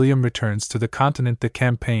 Marlborough. William returns to the continent. The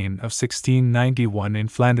campaign of 1691 in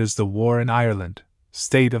Flanders. The war in Ireland.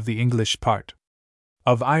 State of the English part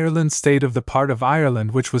of Ireland. State of the part of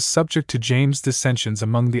Ireland which was subject to James. Dissensions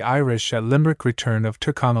among the Irish at Limerick. Return of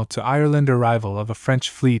Tyrconnell to Ireland. Arrival of a French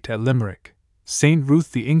fleet at Limerick. St.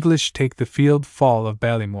 Ruth. The English take the field. Fall of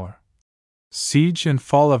Ballymore. Siege and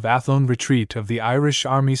fall of Athlone. Retreat of the Irish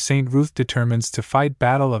army. St. Ruth determines to fight.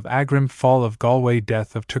 Battle of Aghrim. Fall of Galway.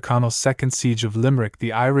 Death of Tyrconnell. Second siege of Limerick.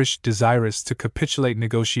 The Irish desirous to capitulate.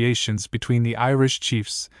 Negotiations between the Irish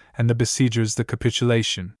chiefs and the besiegers. The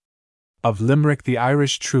capitulation Of Limerick, the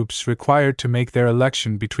Irish troops required to make their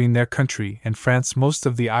election between their country and France. Most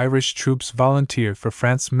of the Irish troops volunteered for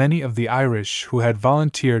France. Many of the Irish who had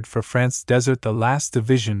volunteered for France desert. The last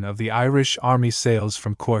division of the Irish army sails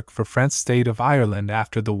from Cork for France. State of Ireland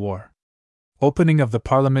after the war. Opening of the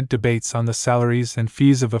Parliament. Debates on the salaries and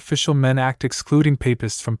fees of official men. Act excluding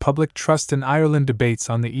Papists from public trust in Ireland.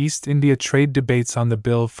 Debates on the East India Trade. Debates on the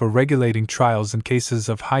bill for regulating trials in cases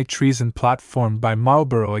of high treason. Plot formed by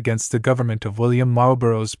Marlborough against the government of William.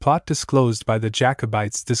 Marlborough's plot disclosed by the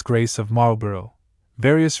Jacobites. Disgrace of Marlborough.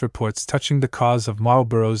 Various reports touching the cause of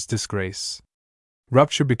Marlborough's disgrace.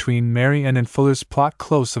 Rupture between Mary and Fuller's plot.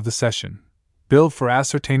 Close of the session. Bill for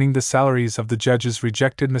ascertaining the salaries of the judges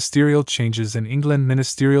rejected. Ministerial changes in England.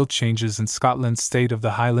 Ministerial changes in Scotland. State of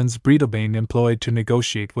the Highlands. Breadalbane employed to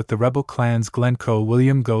negotiate with the rebel clans. Glencoe.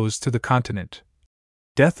 William goes to the continent.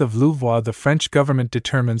 Death of Louvois. The French government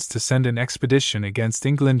determines to send an expedition against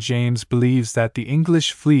England. James believes that the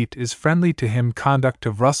English fleet is friendly to him. Conduct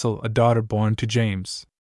of Russell, a daughter born to James.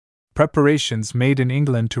 Preparations made in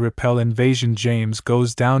England to repel invasion. James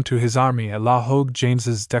goes down to his army at La Hogue.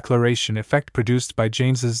 James's declaration. Effect produced by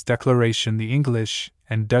James's declaration. The English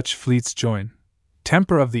and Dutch fleets join.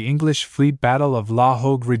 Temper of the English fleet. Battle of La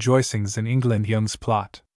Hogue. Rejoicings in England. Young's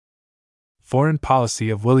plot. Foreign policy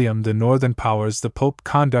of William. The Northern powers. The Pope.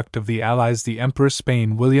 Conduct of the Allies. The Emperor.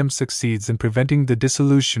 Spain. William succeeds in preventing the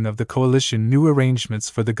dissolution of the coalition. New arrangements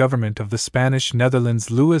for the government of the Spanish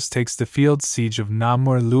Netherlands. Louis takes the field. Siege of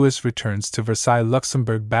Namur. Louis returns to Versailles.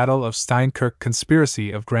 Luxembourg. Battle of Steinkirk.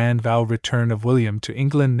 Conspiracy of Grandval. Return of William to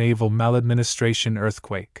England. Naval maladministration.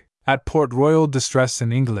 Earthquake at Port Royal. Distress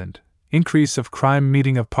in England. Increase of crime.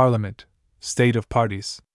 Meeting of Parliament. State of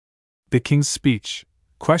parties. The King's speech.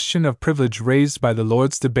 Question of privilege raised by the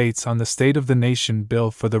Lords. Debates on the state of the nation.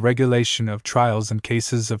 Bill for the regulation of trials and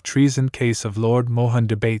cases of treason. Case of Lord Mohun.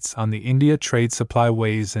 Debates on the India trade supply.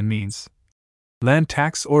 Ways and means. Land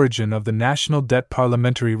tax. Origin of the national debt.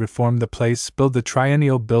 Parliamentary reform. The place bill. The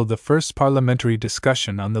triennial bill. The first parliamentary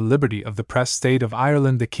discussion on the liberty of the press. State of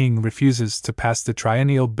Ireland. The King refuses to pass the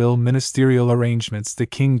triennial bill. Ministerial arrangements. The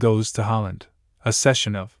King goes to Holland. A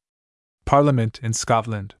session of Parliament in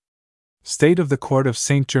Scotland. State of the Court of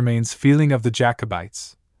St. Germain's. Feeling of the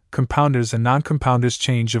Jacobites. Compounders and non-compounders.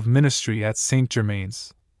 Change of ministry at St.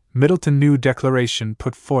 Germain's. Middleton. New declaration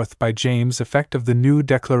put forth by James. Effect of the new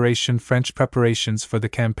declaration. French preparations for the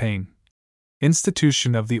campaign.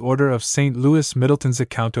 Institution of the Order of St. Louis. Middleton's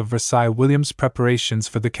account of Versailles. William's preparations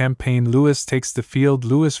for the campaign. Louis takes the field.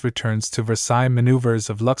 Louis returns to Versailles. Maneuvers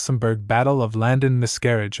of Luxembourg. Battle of Landen.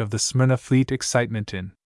 Miscarriage of the Smyrna fleet. Excitement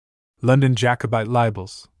in London. Jacobite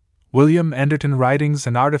libels. William Enderton. Writings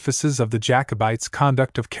and artifices of the Jacobites.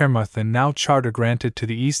 Conduct of Carmarthen. Now charter granted to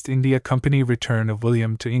the East India Company. Return of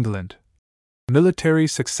William to England. Military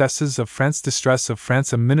successes of France. Distress of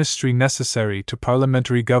France. A ministry necessary to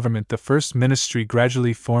parliamentary government. The first ministry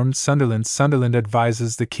gradually formed. Sunderland. Sunderland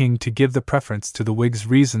advises the King to give the preference to the Whigs.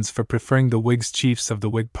 Reasons for preferring the Whigs. Chiefs of the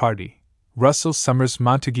Whig party. Russell, Somers,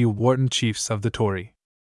 Montague, Wharton. Chiefs of the Tory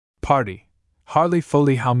party. Harley,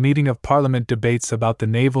 Foley. How meeting of Parliament. Debates about the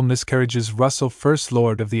naval miscarriages. Russell, First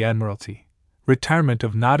Lord of the Admiralty. Retirement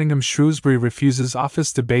of Nottingham. Shrewsbury refuses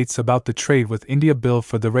office. Debates about the trade with India. Bill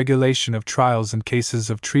for the regulation of trials and cases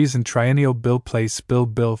of treason. Triennial bill. Place bill.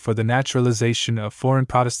 Bill for the naturalization of foreign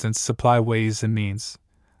Protestants. Supply. Ways and means.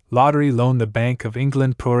 Lottery loan. The Bank of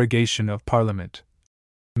England. Prorogation of Parliament.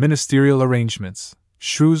 Ministerial arrangements.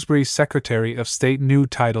 Shrewsbury, Secretary of State. New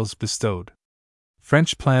titles bestowed.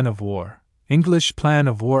 French plan of war. English plan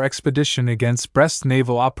of war. Expedition against Brest.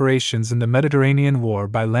 Naval operations in the Mediterranean. War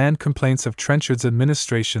by land. Complaints of Trenchard's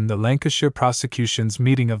administration. The Lancashire prosecutions.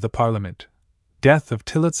 Meeting of the Parliament. Death of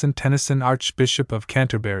Tillotson Tennyson, Archbishop of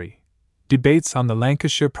Canterbury. Debates on the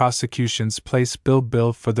Lancashire prosecutions. Place bill.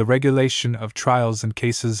 Bill for the regulation of trials and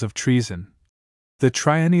cases of treason. The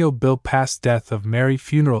triennial bill passed. Death of Mary.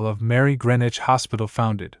 Funeral of Mary. Greenwich Hospital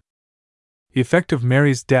founded. Effect of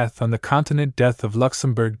Mary's death on the continent. Death of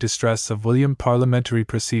Luxembourg. Distress of William. Parliamentary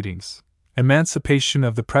proceedings. Emancipation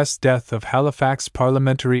of the press. Death of Halifax.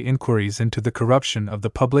 Parliamentary inquiries into the corruption of the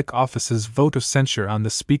public offices. Vote of censure on the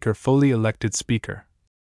Speaker. Foley elected Speaker.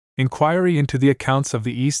 Inquiry into the accounts of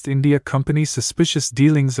the East India Company. Suspicious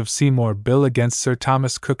dealings of Seymour. Bill against Sir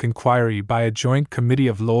Thomas Cook. Inquiry by a joint committee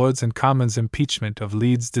of Lords and Commons. Impeachment of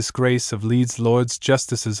Leeds. Disgrace of Leeds. Lords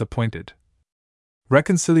Justices appointed.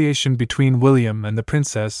 Reconciliation between William and the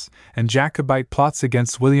Princess, and Jacobite plots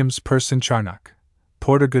against William's person. Charnock.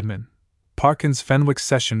 Porter Goodman. Parkins. Fenwick.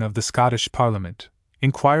 Session of the Scottish Parliament.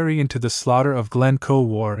 Inquiry into the slaughter of Glencoe.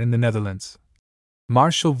 War in the Netherlands.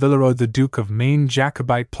 Marshal Villeroy, the Duke of Maine,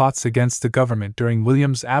 Jacobite plots against the government during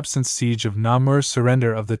William's absence, siege of Namur,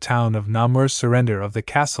 surrender of the town of Namur, surrender of the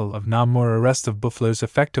castle of Namur, arrest of Boufflers,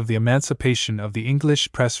 effect of the emancipation of the English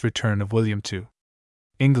press, return of William to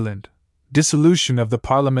England, dissolution of the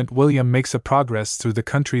Parliament. William makes a progress through the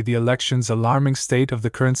country, the elections, alarming state of the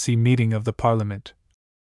currency, meeting of the Parliament,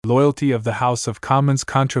 loyalty of the House of Commons,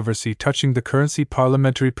 controversy touching the currency,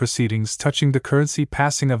 parliamentary proceedings touching the currency,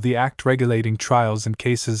 passing of the Act regulating trials in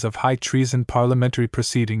cases of high treason, parliamentary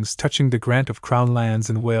proceedings touching the grant of Crown lands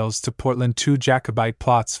in Wales to Portland. 2 Jacobite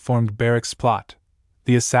plots formed, Berwick's plot,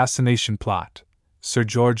 the assassination plot, Sir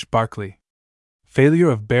George Berkeley. Failure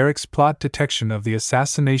of Berwick's plot, detection of the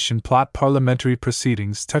assassination plot, parliamentary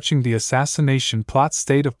proceedings touching the assassination plot,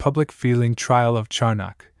 state of public feeling, trial of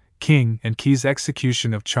Charnock, King and Keyes,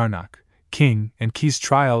 execution of Charnock, King and Keyes,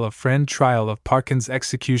 trial of Friend, trial of Parkins,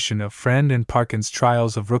 execution of Friend and Parkins,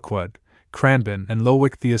 trials of Rookwood, Cranbourne and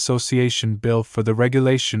Lowick, the Association Bill for the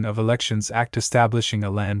Regulation of Elections Act establishing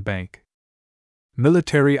a land bank.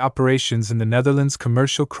 Military operations in the Netherlands,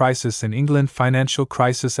 commercial crisis in England, financial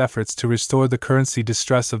crisis, efforts to restore the currency,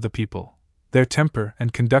 distress of the people, their temper,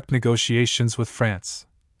 and conduct negotiations with France.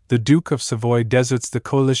 The Duke of Savoy deserts the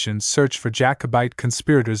coalition, search for Jacobite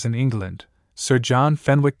conspirators in England, Sir John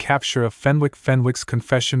Fenwick, capture of Fenwick, Fenwick's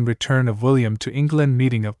confession, return of William to England,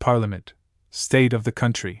 meeting of Parliament, state of the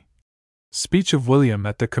country, speech of William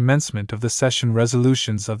at the commencement of the session,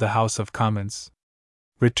 resolutions of the House of Commons,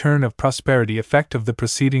 return of prosperity, effect of the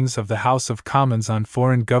proceedings of the House of Commons on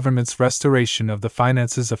foreign governments, restoration of the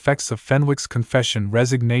finances, effects of Fenwick's confession,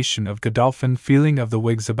 resignation of Godolphin, feeling of the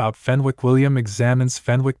Whigs about Fenwick, William examines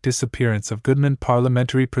Fenwick, disappearance of Goodman,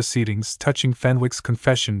 parliamentary proceedings touching Fenwick's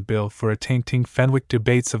confession, bill for attainting Fenwick,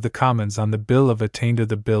 debates of the Commons on the Bill of Attainder,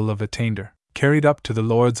 the Bill of Attainder, carried up to the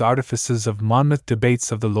Lords, artifices of Monmouth,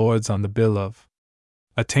 debates of the Lords on the Bill of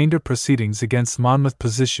Attainder, proceedings against Monmouth,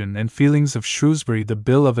 position and feelings of Shrewsbury, the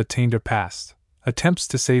Bill of Attainder passed, attempts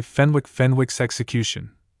to save Fenwick, Fenwick's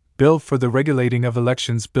execution, Bill for the regulating of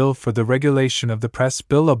elections, Bill for the regulation of the press,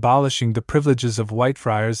 Bill abolishing the privileges of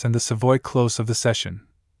Whitefriars and the Savoy, close of the session,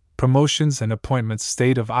 promotions and appointments,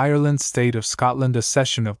 state of Ireland, state of Scotland, a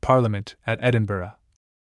session of Parliament at Edinburgh,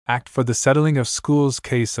 Act for the settling of schools,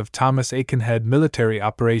 case of Thomas Aikenhead, military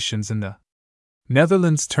operations in the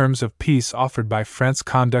Netherlands, terms of peace offered by France,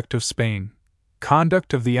 conduct of Spain,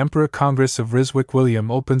 conduct of the Emperor, Congress of Ryswick.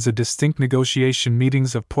 William opens a distinct negotiation,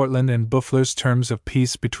 meetings of Portland and Boufflers, terms of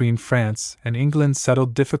peace between France and England,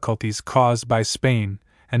 settled difficulties caused by Spain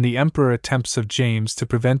and the Emperor, attempts of James to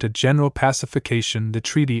prevent a general pacification, the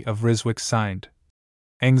Treaty of Ryswick signed.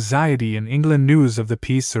 Anxiety in England, news of the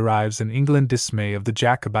peace arrives in England, dismay of the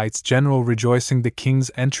Jacobites, general rejoicing, the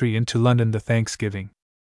King's entry into London, the Thanksgiving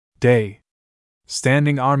Day.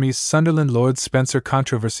 Standing armies, Sunderland, Lord Spencer,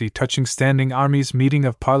 controversy touching standing armies, meeting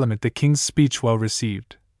of Parliament, the King's speech well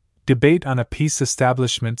received, debate on a peace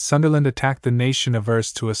establishment, Sunderland attacked the nation,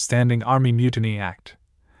 averse to a standing army, mutiny act,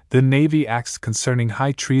 the Navy acts concerning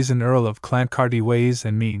high treason, Earl of Clancarty, ways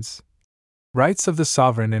and means, rights of the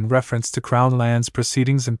sovereign in reference to Crown lands,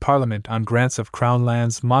 proceedings in Parliament on grants of Crown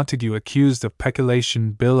lands, Montague accused of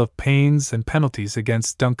peculation, bill of pains and penalties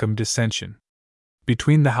against Duncombe, dissension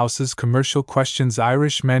between the Houses, commercial questions,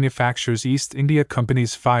 Irish manufactures, East India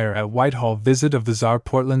Company's fire at Whitehall, visit of the Tsar,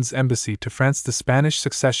 Portland's embassy to France, the Spanish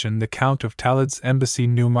succession, the Count of Talad's embassy,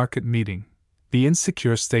 Newmarket meeting, the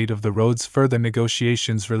insecure state of the roads, further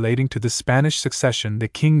negotiations relating to the Spanish succession, the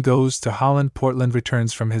King goes to Holland, Portland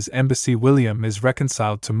returns from his embassy, William is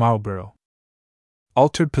reconciled to Marlborough,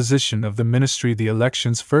 altered position of the ministry, the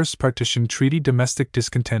elections, first partition treaty, domestic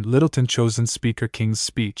discontent, Littleton chosen speaker, King's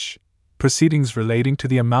speech, proceedings relating to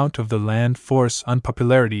the amount of the land force,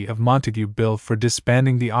 unpopularity of Montague, bill for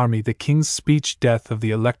disbanding the army, the King's speech, death of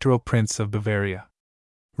the Electoral Prince of Bavaria,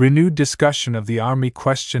 renewed discussion of the army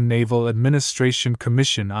question, naval administration,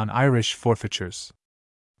 commission on Irish forfeitures,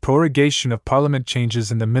 prorogation of Parliament,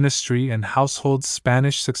 changes in the ministry and households,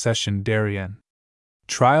 Spanish succession, Darien,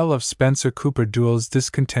 trial of Spencer Cooper, duels,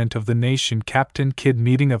 discontent of the nation, Captain Kidd,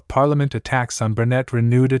 meeting of Parliament, attacks on Burnet,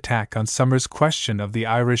 renewed attack on Somers, question of the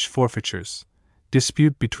Irish forfeitures,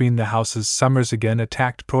 dispute between the Houses, Somers again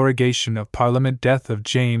attacked, prorogation of Parliament, death of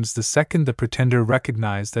James II the Pretender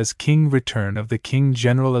recognized as King, return of the King,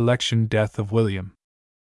 general election, death of William.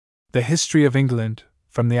 The History of England,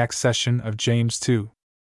 from the Accession of James II.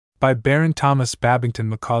 By Baron Thomas Babington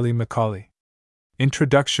Macaulay.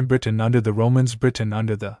 Introduction. Britain under the Romans, Britain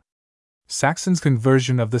under the Saxons,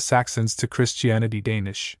 conversion of the Saxons to Christianity,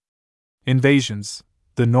 Danish invasions,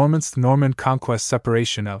 the Normans, Norman conquest,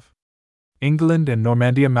 separation of England and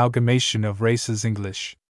Normandy, amalgamation of races,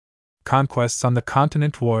 English conquests on the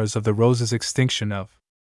continent, wars of the Roses, extinction of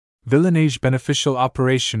Village, beneficial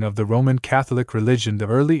operation of the Roman Catholic religion, the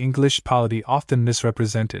early English polity often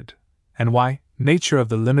misrepresented, and why, nature of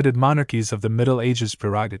the limited monarchies of the Middle Ages,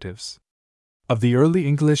 prerogatives of the early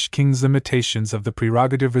English kings, limitations of the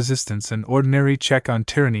prerogative, resistance and ordinary check on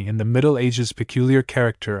tyranny in the Middle Ages, peculiar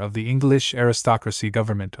character of the English aristocracy,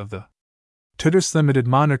 government of the Tudors, limited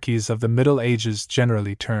monarchies of the Middle Ages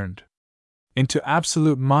generally turned into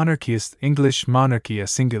absolute monarchist English monarchy, a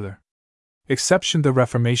singular exception, the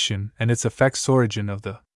Reformation and its effects, origin of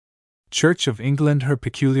the Church of England, her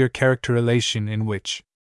peculiar character, relation in which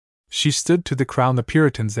she stood to the Crown, the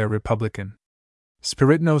Puritans, their republican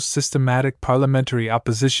spirit, no systematic parliamentary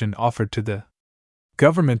opposition offered to the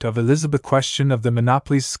government of Elizabeth, question of the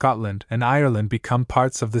monopolies, Scotland and Ireland become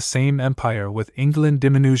parts of the same empire with England,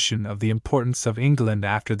 diminution of the importance of England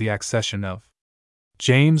after the accession of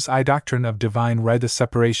James I, doctrine of divine right, the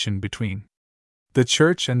separation between the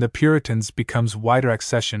Church and the Puritans becomes wider,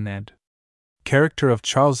 accession and character of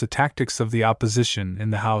Charles, the tactics of the opposition in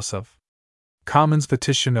the House of Commons,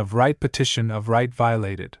 petition of right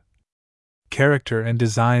violated, character and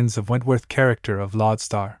designs of Wentworth, character of Laud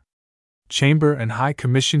Star Chamber and High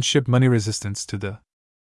Commissionship, money, resistance to the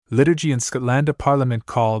liturgy in Scotland, a Parliament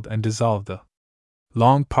called and dissolved, the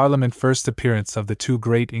Long Parliament, first appearance of the two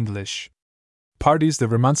great English parties, the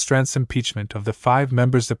Remonstrance, impeachment of the 5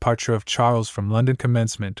 members, departure of Charles from London,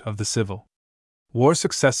 commencement of the Civil War,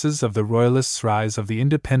 successes of the Royalists, rise of the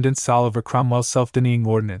Independents, Oliver Cromwell's self-denying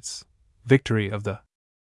ordinance, victory of the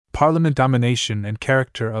Parliament, domination and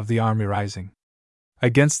character of the army, rising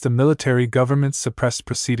against the military government, suppressed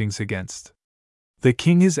proceedings against the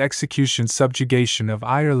king, his execution, subjugation of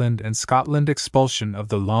Ireland and Scotland, expulsion of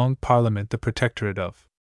the Long Parliament, the protectorate of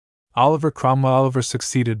Oliver Cromwell, Oliver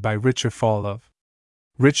succeeded by Richard, fall of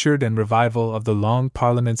Richard and revival of the Long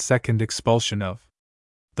Parliament, second expulsion of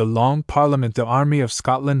the Long Parliament, the army of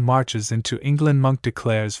Scotland marches into England, Monk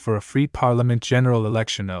declares for a free Parliament, general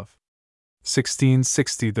election of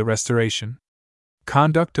 1660, the restoration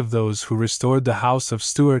conduct of those who restored the House of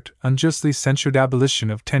Stuart, unjustly censured, abolition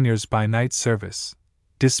of tenures by knight service,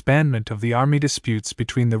 disbandment of the army, disputes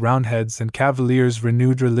between the Roundheads and Cavaliers,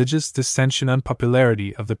 renewed religious dissension,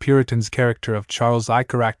 unpopularity of the Puritans, character of Charles I,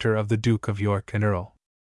 character of the Duke of York and Earl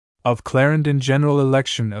of Clarendon, general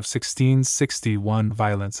election of 1661,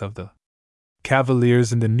 violence of the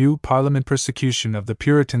Cavaliers in the new Parliament, persecution of the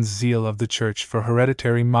Puritans, zeal of the Church for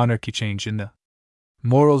hereditary monarchy, change in the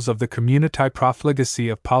morals of the community, profligacy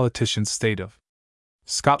of politicians, state of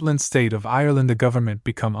Scotland, state of Ireland, the government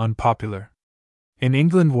become unpopular in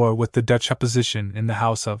England, war with the Dutch, opposition in the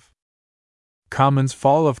House of Commons,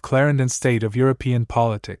 fall of Clarendon, state of European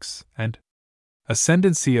politics, and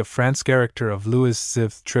ascendancy of France, character of Louis XI,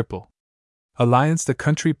 triple alliance, the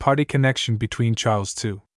country party connection between Charles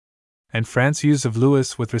II and France, use of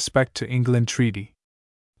Louis with respect to England, treaty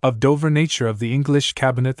of Dover, nature of the English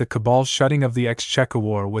cabinet, the cabal, shutting of the Exchequer,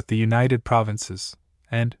 war with the United Provinces,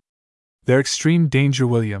 and their extreme danger,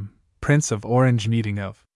 William, Prince of Orange, meeting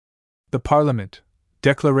of the Parliament,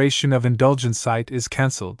 declaration of indulgence, site is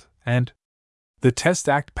cancelled, and the Test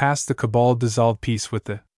Act passed, the cabal dissolved, peace with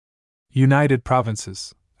the United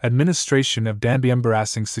Provinces, administration of Danby,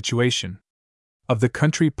 embarrassing situation of the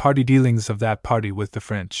country party, dealings of that party with the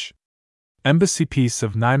French embassy, peace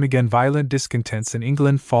of Nijmegen, violent discontents in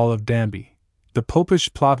England, fall of Danby, the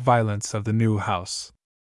Popish plot, violence of the new House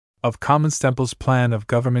of Commons, Temple's plan of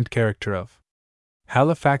government, character of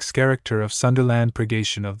Halifax, character of Sunderland,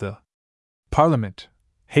 purgation of the Parliament,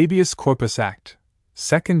 Habeas Corpus Act,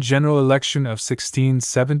 second general election of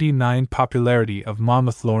 1679, popularity of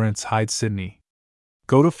Monmouth, Lawrence Hyde, Sidney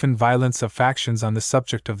Godolphin, violence of factions on the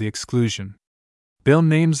subject of the Exclusion Bill,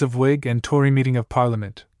 names of Whig and Tory, meeting of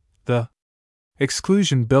Parliament, the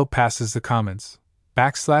Exclusion Bill passes the Commons,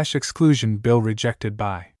 Exclusion Bill rejected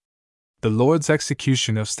by the Lords,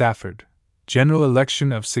 execution of Stafford, general election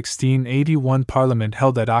of 1681, Parliament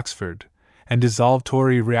held at Oxford, and dissolved,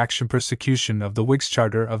 Tory reaction, persecution of the Whigs,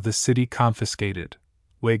 charter of the city confiscated,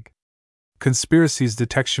 Whig conspiracies,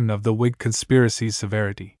 detection of the Whig conspiracies,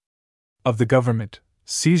 severity of the government,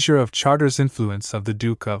 seizure of charters, influence of the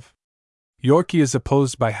Duke of York is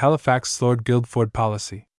opposed by Halifax, Lord Guildford,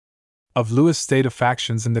 policy of Louis, state of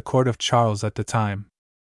factions in the court of Charles at the time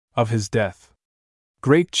of his death.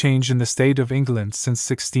 Great change in the state of England since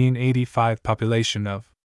 1685, population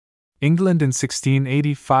of England in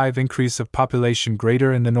 1685, increase of population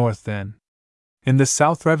greater in the north than in the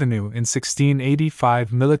south, revenue in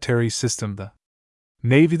 1685, military system, the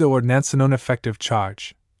Navy, the ordnance, non effective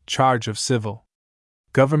charge of civil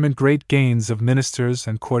government, great gains of ministers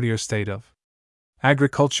and courtier, state of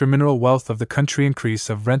Agriculture, mineral wealth of the country, increase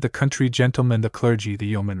of rent, the country gentlemen, the clergy, the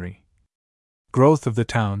yeomanry. Growth of the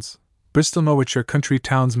towns: Bristol, Norwichshire, country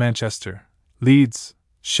towns, Manchester, Leeds,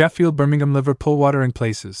 Sheffield, Birmingham, Liverpool, watering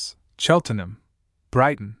places, Cheltenham,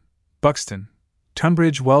 Brighton, Buxton,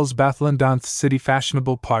 Tunbridge Wells, Bath, London, city,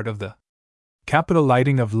 fashionable part of the capital,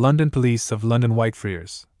 lighting of London, police of London,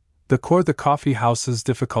 Whitefriars, the court, the coffee houses,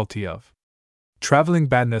 difficulty of travelling,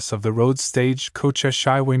 badness of the roads, stage coach,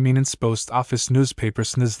 highway, meanings, post office, newspaper,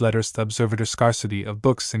 sniz, letters, observator, scarcity of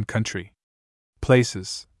books in country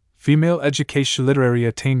places, female education, literary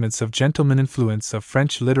attainments of gentlemen, influence of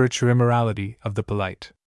French literature, immorality of the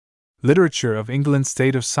polite literature of England,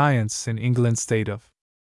 state of science in England, state of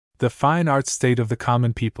the fine arts, state of the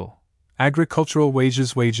common people, agricultural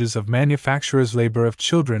wages, wages of manufacturers, labor of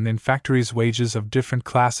children in factories, wages of different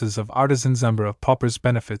classes of artisans, number of paupers,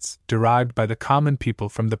 benefits derived by the common people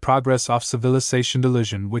from the progress of civilization,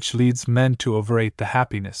 delusion which leads men to overrate the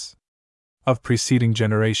happiness of preceding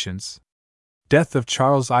generations. Death of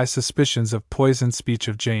Charles I, suspicions of poison, speech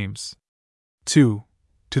of James. 2.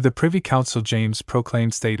 To the Privy Council, James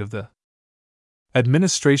proclaimed state of the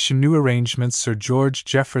administration, new arrangements, Sir George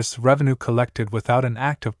Jeffreys, revenue collected without an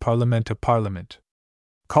act of Parliament,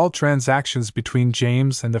 called transactions between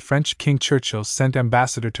James and the French king, Churchill sent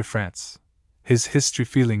ambassador to France, his history,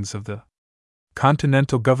 feelings of the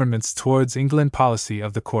continental governments towards England, policy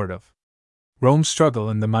of the court of Rome, struggle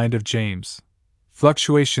in the mind of James,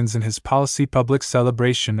 fluctuations in his policy, public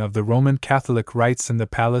celebration of the Roman Catholic rites in the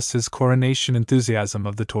palace, his coronation, enthusiasm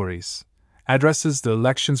of the Tories, addresses the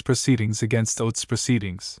elections, proceedings against Oates,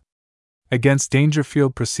 proceedings against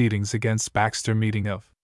Dangerfield, proceedings against Baxter, meeting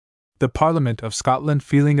of the Parliament of Scotland,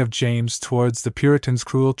 feeling of James towards the Puritans,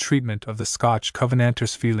 cruel treatment of the Scotch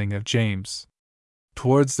Covenanters, feeling of James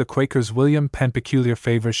towards the Quakers, William Penn, peculiar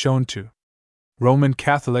favour shown to Roman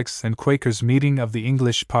Catholics and Quakers, meeting of the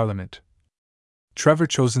English Parliament. Trevor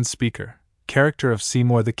chosen speaker, character of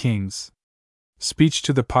Seymour the King's speech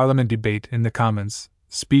to the Parliament, debate in the Commons,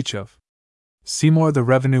 speech of Seymour, the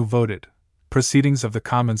revenue voted, proceedings of the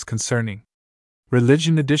Commons concerning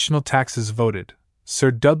religion, additional taxes voted,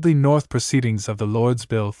 Sir Dudley North, proceedings of the Lords'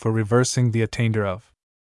 Bill for reversing the attainder of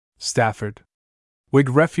Stafford. Whig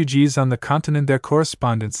refugees on the Continent, their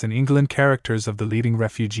correspondence in England, characters of the leading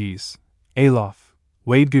refugees, Alof,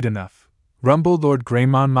 Wade, Goodenough, Rumble, Lord Grey,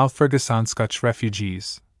 Monmouth, Ferguson, Scotch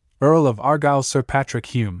refugees, Earl of Argyll, Sir Patrick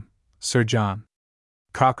Hume, Sir John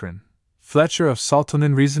Cochrane, Fletcher of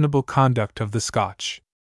Saltoun, reasonable conduct of the Scotch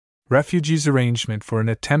refugees, arrangement for an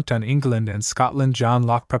attempt on England and Scotland, John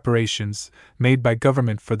Locke, preparations made by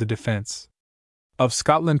government for the defence of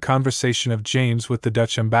Scotland, conversation of James with the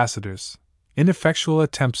Dutch ambassadors, ineffectual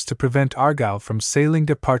attempts to prevent Argyll from sailing,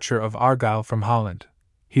 departure of Argyll from Holland,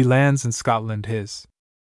 he lands in Scotland, his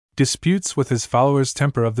disputes with his followers,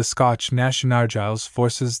 temper of the Scotch nation, Argyll's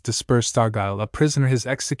forces dispersed, Argyll a prisoner, his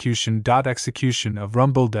execution. Execution of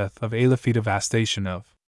Rumble, death of Aelfhead, devastation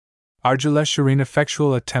of Argyllshire,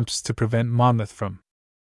 ineffectual attempts to prevent Monmouth from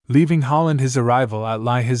leaving Holland, his arrival at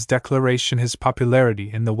Lye, his declaration, his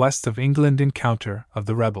popularity in the west of England, encounter of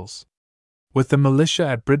the rebels with the militia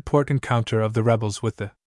at Bridport, encounter of the rebels with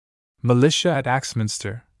the militia at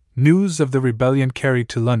Axminster, news of the rebellion carried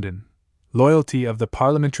to London, loyalty of the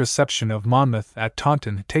Parliament, reception of Monmouth at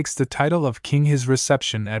Taunton, takes the title of king, his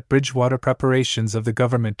reception at Bridgewater, preparations of the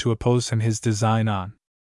government to oppose him, his design on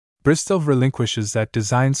Bristol, relinquishes that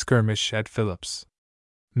design, skirmish at Phillips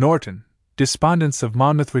Norton, despondence of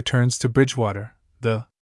Monmouth, returns to Bridgewater, the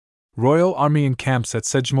Royal Army encamps at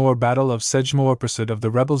Sedgemoor, battle of Sedgemoor, pursuit of the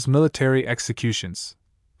rebels, military executions,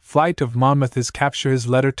 flight of Monmouth, his capture, his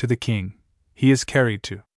letter to the king, he is carried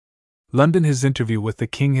to London, his interview with the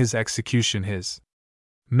king, his execution, his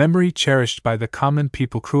memory cherished by the common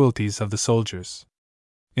people, cruelties of the soldiers.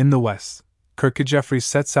 In the west, Kirk Jeffreys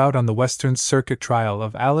sets out on the Western Circuit, trial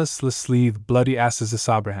of Alice Leslieve, bloody asses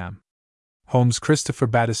of Abraham. Holmes, Christopher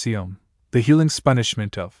Batisium, the healing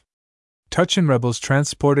punishment of Touchin rebels,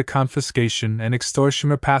 transported, confiscation and extortion,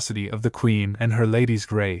 rapacity of the Queen and her ladies,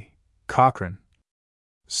 Grey, Cochrane,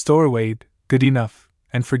 Storwade, Goodenough,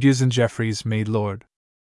 and Ferguson. Jeffreys made Lord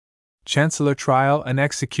Chancellor, trial and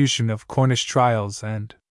execution of Cornish, trials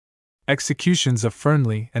and executions of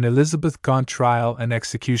Fernley and Elizabeth Gaunt, trial and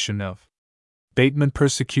execution of Bateman,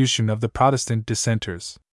 persecution of the Protestant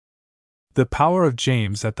dissenters. The power of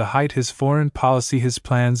James at the height, his foreign policy, his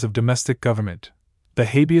plans of domestic government, the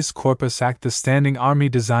Habeas Corpus Act, the Standing Army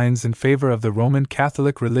designs in favor of the Roman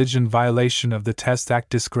Catholic religion, violation of the Test Act,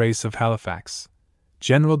 disgrace of Halifax,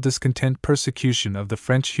 general discontent, persecution of the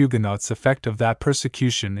French Huguenots, effect of that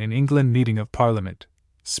persecution in England, meeting of Parliament,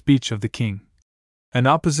 speech of the King. An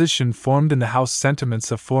opposition formed in the House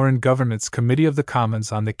Sentiments of Foreign Governments Committee of the Commons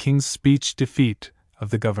on the King's Speech. Defeat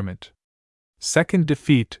of the government. Second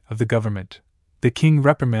defeat of the government. The King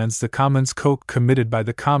reprimands the Commons. Coke committed by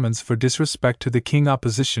the Commons for disrespect to the King.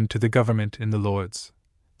 Opposition to the government in the Lords.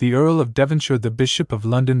 The Earl of Devonshire, the Bishop of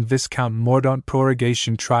London, Viscount Mordaunt.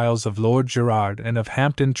 Prorogation trials of Lord Gerard and of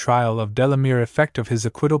Hampden. Trial of Delamere. Effect of his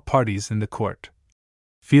acquittal. Parties in the court.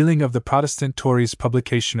 Feeling of the Protestant Tories.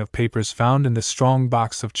 Publication of papers found in the strong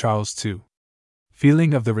box of Charles II.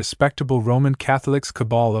 Feeling of the respectable Roman Catholics.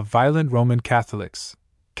 Cabal of violent Roman Catholics.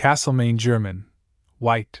 Castlemaine German.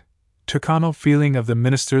 White. Tyrconnell. Feeling of the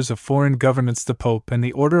ministers of foreign governments. The Pope and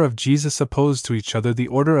the Order of Jesus opposed to each other. The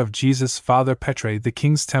Order of Jesus. Father Petre. The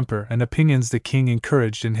King's temper and opinions. The King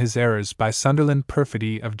encouraged in his errors by Sunderland.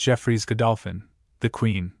 Perfidy of Jeffreys. Godolphin. The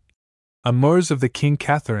Queen. Amours of the King.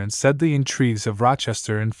 Catherine Sedley. Intrigues of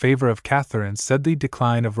Rochester in favor of Catherine Sedley.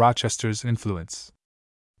 Decline of Rochester's influence.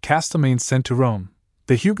 Castlemaine sent to Rome.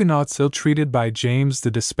 The Huguenots ill-treated by James.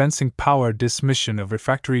 The dispensing power. Dismission of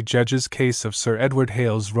refractory judges. Case of Sir Edward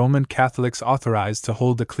Hales. Roman Catholics authorized to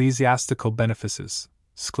hold ecclesiastical benefices.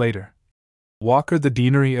 Sclater. Walker. The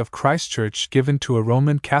deanery of Christchurch given to a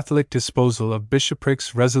Roman Catholic. Disposal of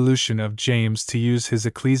bishoprics. Resolution of James to use his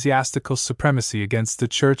ecclesiastical supremacy against the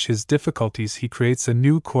Church. His difficulties. He creates a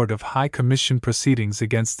new court of High Commission. Proceedings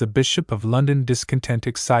against the Bishop of London. Discontent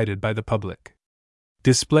excited by the public.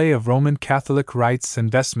 Display of Roman Catholic rites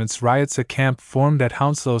and vestments. Riots. A camp formed at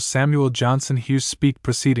Hounslow. Samuel Johnson Hughes speak.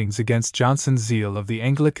 Proceedings against Johnson's zeal of the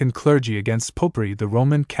Anglican clergy against Popery. The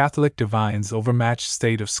Roman Catholic divines. Overmatched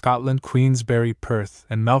state of Scotland. Queensberry, Perth,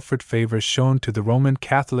 and Melfort. Favour shown to the Roman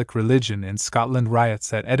Catholic religion in Scotland.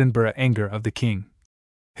 Riots at Edinburgh. Anger of the King.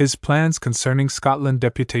 His plans concerning Scotland.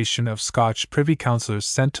 Deputation of Scotch Privy Councillors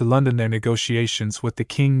sent to London. Their negotiations with the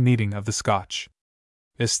King. Meeting of the Scotch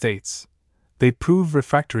Estates. They prove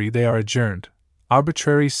refractory. They are adjourned.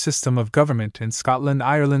 Arbitrary system of government in Scotland.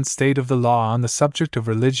 Ireland. State of the law on the subject of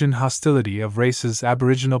religion. Hostility of races.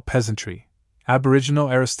 Aboriginal peasantry.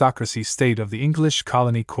 Aboriginal aristocracy. State of the English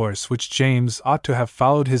colony. Course which James ought to have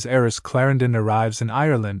followed. His errors. Clarendon arrives in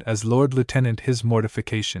Ireland as Lord Lieutenant. His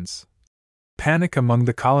mortifications. Panic among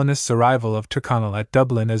the colonists. Arrival of Tyrconnell at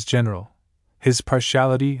Dublin as general. His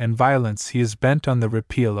partiality and violence. He is bent on the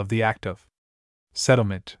repeal of the Act of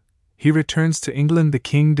Settlement. He returns to England. The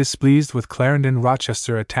King displeased with Clarendon.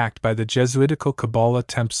 Rochester attacked by the Jesuitical cabal.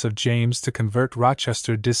 Attempts of James to convert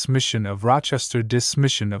Rochester. Dismission of Rochester.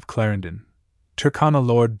 Dismission of Clarendon. Tyrconnell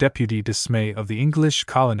Lord Deputy. Dismay of the English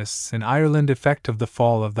colonists in Ireland. Effect of the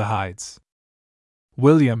fall of the Hydes.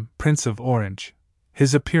 William, Prince of Orange.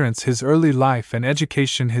 His appearance. His early life and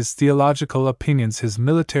education. His theological opinions. His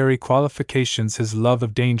military qualifications. His love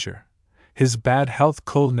of danger. His bad health.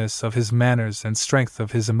 Coldness of his manners and strength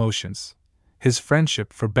of his emotions. His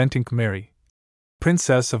friendship for Bentinck Mary,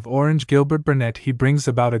 Princess of Orange. Gilbert Burnet. He brings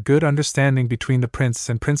about a good understanding between the Prince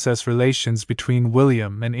and Princess. Relations between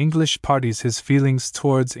William and English parties. His feelings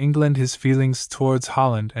towards England. His feelings towards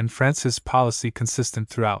Holland and France. His policy consistent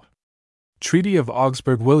throughout. Treaty of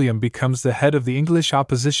Augsburg. William becomes the head of the English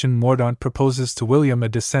opposition. Mordaunt proposes to William a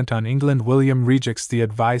descent on England. William rejects the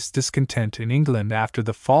advice. Discontent in England after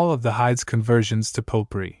the fall of the Hydes. Conversions to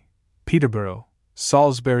Popery. Peterborough,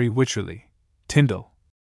 Salisbury. Wycherley, Tyndall,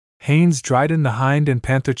 Haynes. Dryden the Hind and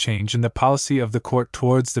Panther. Change in the policy of the court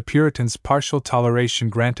towards the Puritans. Partial toleration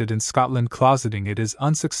granted in Scotland. Closeting it is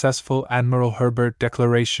unsuccessful. Admiral Herbert.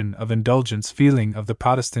 Declaration of indulgence. Feeling of the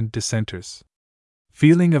Protestant dissenters.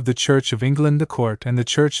 Feeling of the Church of England. The Court and the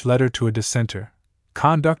Church. Letter to a dissenter.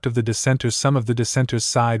 Conduct of the dissenters. Some of the dissenters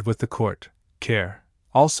side with the Court. Care.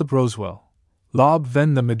 Alsop Rosewell. Lob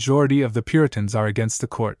Venn. The majority of the Puritans are against the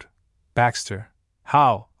Court. Baxter.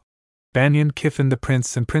 Howe. Banyan. Kiffin. The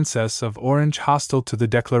Prince and Princess of Orange hostile to the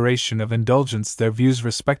Declaration of Indulgence. Their views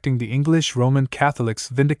respecting the English Roman Catholics.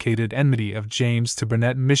 Vindicated enmity of James to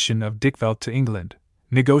Burnet. Mission of Dykvelt to England.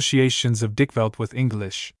 Negotiations of Dykvelt with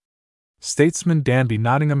English statesmen. Danby.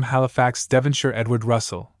 Nottingham. Halifax. Devonshire. Edward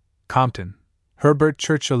Russell. Compton. Herbert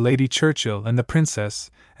Churchill. Lady Churchill and the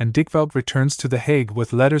Princess, and Dykvelt returns to The Hague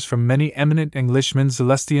with letters from many eminent Englishmen.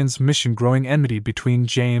 Celestian's mission. Growing enmity between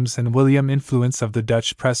James and William. Influence of the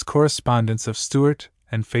Dutch press. Correspondence of Stuart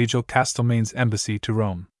and Fagel. Castlemaine's embassy to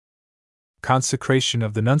Rome. Consecration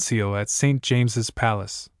of the Nuncio at St. James's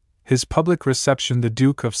Palace. His public reception. The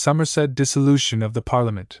Duke of Somerset. Dissolution of the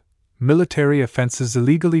Parliament. Military offences.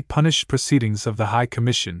 Illegally punished. Proceedings of the High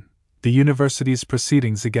Commission. The University's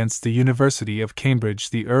proceedings against the University of Cambridge.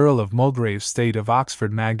 The Earl of Mulgrave. State of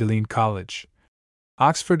Oxford. Magdalene College.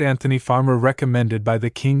 Oxford Anthony Farmer recommended by the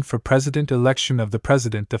King for President election of the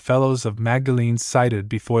President. The Fellows of Magdalene cited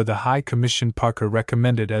before the High Commission. Parker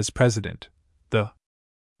recommended as President. The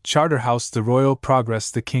Charterhouse. The Royal Progress.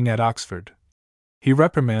 The King at Oxford. He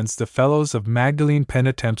reprimands the Fellows of Magdalene. Penn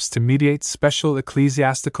attempts to mediate. Special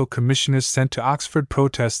ecclesiastical commissioners sent to Oxford.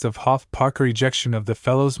 Protest of Hoff. Parker. Ejection of the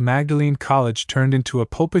Fellows. Magdalene College turned into a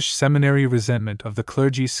popish seminary. Resentment of the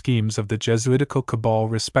clergy. Schemes of the Jesuitical cabal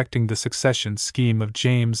respecting the succession. Scheme of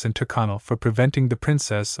James and Tyrconnell for preventing the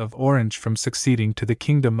Princess of Orange from succeeding to the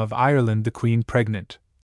Kingdom of Ireland. The Queen pregnant.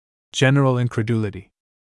 General incredulity.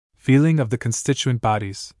 Feeling of the constituent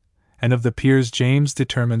bodies and of the peers. James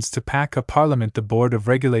determines to pack a parliament. The Board of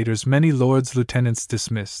Regulators. Many Lords Lieutenants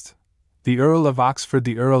dismissed. The Earl of Oxford,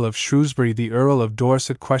 the Earl of Shrewsbury, the Earl of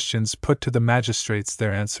Dorset. Questions put to the magistrates.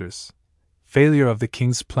 Their answers. Failure of the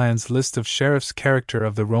King's plans. List of sheriffs. Character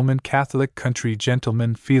of the Roman Catholic country.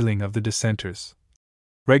 Gentlemen. Feeling of the dissenters.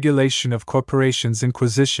 Regulation of corporations.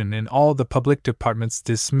 Inquisition in all the public departments.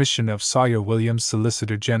 Dismission of Sawyer Williams,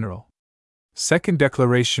 Solicitor General. Second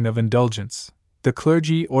Declaration of Indulgence. The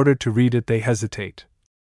clergy ordered to read it. They hesitate.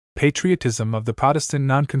 Patriotism of the Protestant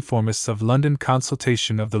Nonconformists of London.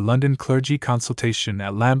 Consultation of the London clergy. Consultation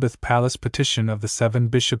at Lambeth Palace. Petition of the 7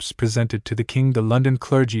 bishops presented to the King. The London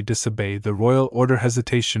clergy disobey the royal order.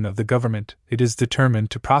 Hesitation of the government. It is determined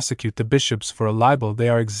to prosecute the bishops for a libel. They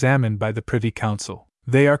are examined by the Privy Council.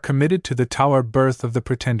 They are committed to the Tower. Birth of the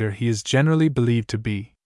Pretender. He is generally believed to be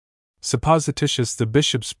supposititious. The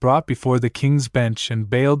bishops brought before the King's Bench and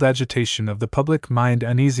bailed. Agitation of the public mind.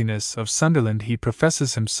 Uneasiness of Sunderland. He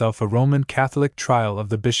professes himself a Roman Catholic. Trial of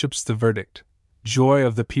the bishops. The verdict. Joy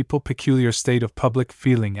of the people. Peculiar state of public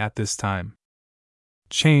feeling at this time.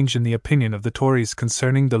 Change in the opinion of the Tories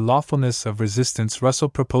concerning the lawfulness of resistance. Russell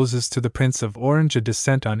proposes to the Prince of Orange a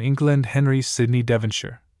descent on England. Henry Sidney.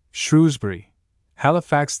 Devonshire. Shrewsbury.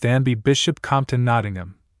 Halifax. Danby. Bishop Compton.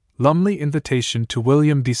 Nottingham. Lumley. Invitation to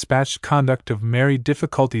William. Dispatched. Conduct of Mary.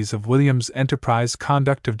 Difficulties of William's enterprise.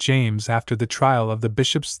 Conduct of James after the trial of the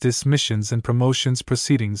bishops. Dismissions and promotions.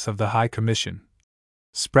 Proceedings of the High Commission.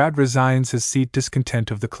 Spratt resigns his seat.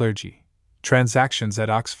 Discontent of the clergy. Transactions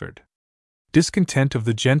at Oxford. Discontent of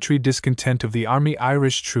the gentry. Discontent of the army.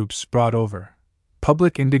 Irish troops brought over.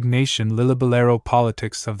 Public indignation. Lillibalero.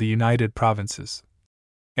 Politics of the United Provinces.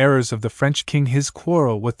 Errors of the French king. His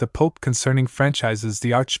quarrel with the Pope concerning franchises.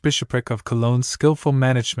 The Archbishopric of Cologne's skillful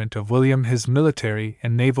management of William. His military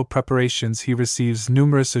and naval preparations. He receives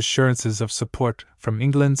numerous assurances of support from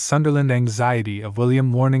England. Sunderland. Anxiety of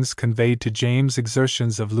William. Warnings conveyed to James.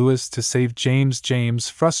 Exertions of Louis to save James. James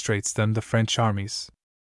frustrates them. The French armies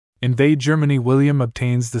invade Germany. William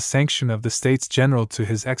obtains the sanction of the States General to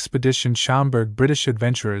his expedition. Schomberg. British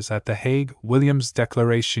adventurers at The Hague. William's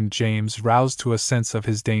declaration. James roused to a sense of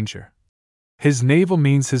his danger. His naval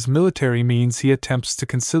means. His military means. He attempts to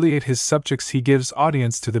conciliate his subjects. He gives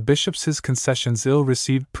audience to the bishops. His concessions.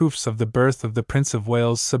 Ill-received proofs of the birth of the Prince of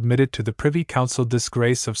Wales submitted to the Privy Council.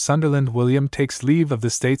 Disgrace of Sunderland. William takes leave of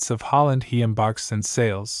the States of Holland. He embarks and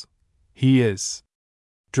sails. He is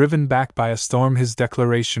driven back by a storm. His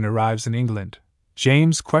declaration arrives in England.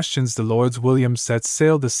 James questions the Lords. William sets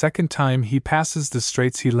sail the second time. He passes the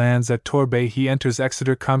Straits. He lands at Torbay. He enters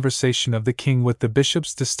Exeter. Conversation of the King with the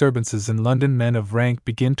bishops. Disturbances in London. Men of rank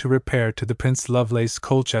begin to repair to the Prince. Lovelace.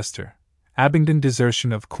 Colchester. Abingdon.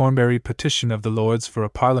 Desertion of Cornbury. Petition of the Lords for a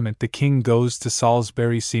Parliament. The King goes to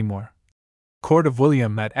Salisbury. Seymour. Court of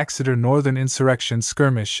William at Exeter. Northern insurrection.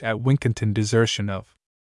 Skirmish at Wincanton. Desertion of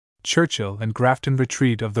Churchill and Grafton.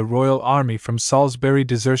 Retreat of the Royal Army from Salisbury.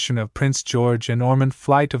 Desertion of Prince George and Ormond.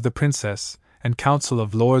 Flight of the Princess, and Council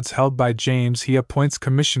of Lords held by James. He appoints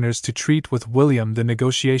commissioners to treat with William. The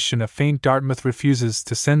negotiation. A feint. Dartmouth refuses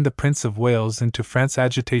to send the Prince of Wales into France.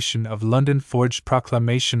 Agitation of London. Forged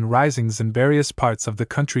proclamation. Risings in various parts of the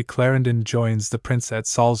country. Clarendon joins the Prince at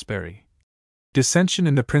Salisbury. Dissension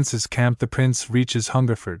in the Prince's camp. The Prince reaches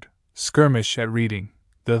Hungerford. Skirmish at Reading.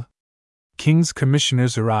 The King's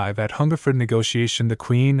commissioners arrive at Hungerford. Negotiation. The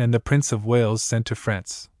Queen and the Prince of Wales sent to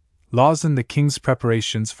France. Lawson. The King's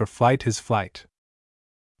preparations for flight. His flight.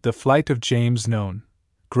 The flight of James known.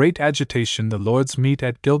 Great agitation. The Lords meet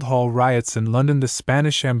at Guildhall. Riots in London. The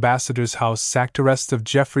Spanish ambassador's house sacked. Arrest of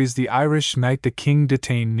Jeffreys the Irish knight. The King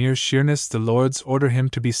detained near Sheerness. The Lords order him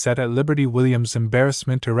to be set at liberty. William's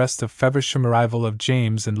embarrassment. Arrest of Feversham. Arrival of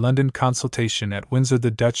James in London. Consultation at Windsor. The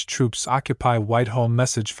Dutch troops occupy Whitehall.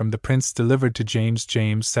 Message from the Prince delivered to James.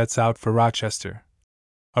 James sets out for Rochester.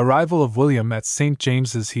 Arrival of William at St.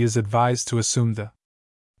 James's. He is advised to assume the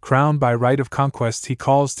crown by right of conquest. He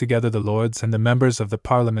calls together the Lords and the members of the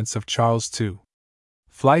Parliaments of Charles II.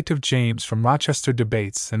 flight of James from Rochester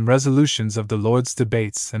debates and resolutions of the Lords'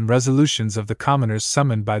 debates and resolutions of the commoners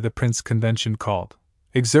summoned by the Prince Convention called,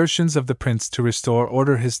 exertions of the Prince to restore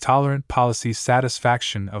order, his tolerant policy,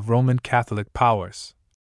 satisfaction of Roman Catholic powers.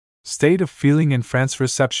 State of feeling in France,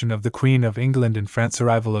 reception of the Queen of England in France,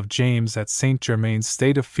 arrival of James at St. Germain's,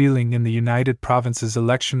 state of feeling in the United Provinces,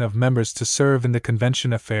 election of members to serve in the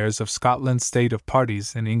Convention, affairs of Scotland, state of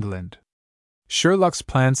parties in England. Sherlock's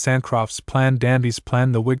plan, Sancroft's plan, Danby's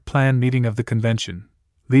plan, the Whig plan, meeting of the Convention,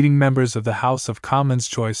 leading members of the House of Commons,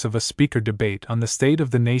 choice of a speaker, debate on the state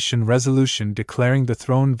of the nation, resolution declaring the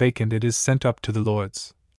throne vacant, it is sent up to the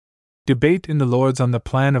Lords. Debate in the Lords on the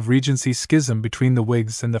plan of Regency, schism between the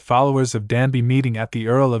Whigs and the followers of Danby, meeting at the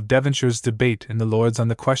Earl of Devonshire's, debate in the Lords on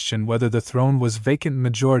the question whether the throne was vacant,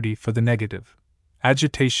 majority for the negative.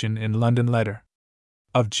 Agitation in London, letter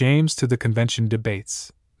of James to the Convention,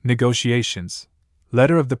 debates, negotiations,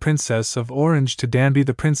 letter of the Princess of Orange to Danby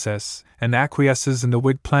the Princess, and acquiesces in the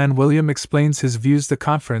Whig plan. William explains his views, the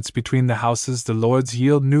conference between the Houses, the Lords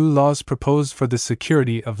yield new laws proposed for the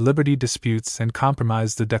security of liberty, disputes and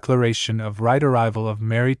compromise, the declaration of right, arrival of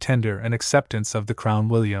Mary, tender and acceptance of the crown.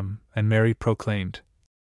 William and Mary proclaimed.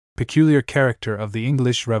 Peculiar character of the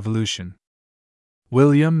English Revolution.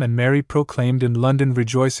 William and Mary proclaimed in London,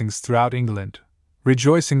 rejoicings throughout England,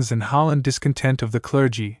 rejoicings in Holland, discontent of the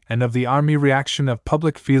clergy and of the army, reaction of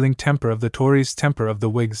public feeling, temper of the Tories, temper of the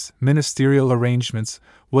Whigs, ministerial arrangements,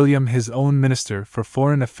 William his own minister for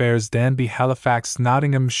foreign affairs, Danby, Halifax,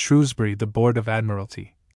 Nottingham, Shrewsbury, the Board of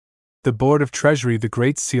Admiralty, the Board of Treasury, the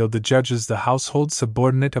Great Seal, the judges, the household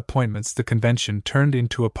subordinate appointments, the Convention turned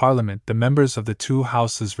into a parliament, the members of the two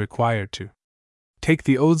houses required to take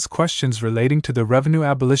the oaths, questions relating to the revenue,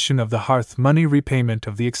 abolition of the hearth money, repayment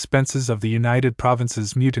of the expenses of the United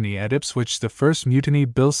Provinces, mutiny at Ipswich, the first mutiny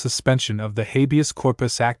bill, suspension of the Habeas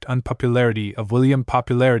Corpus Act, unpopularity of William,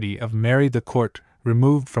 popularity of Mary, the court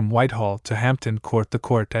removed from Whitehall to Hampton Court, the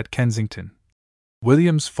court at Kensington,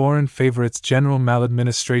 William's foreign favourites, general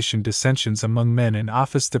maladministration, dissensions among men in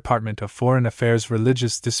office, department of foreign affairs,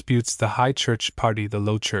 religious disputes, the High Church party, the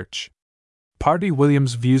Low Church party,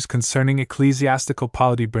 William's views concerning ecclesiastical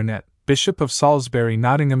polity, Burnet, Bishop of Salisbury,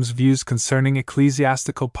 Nottingham's views concerning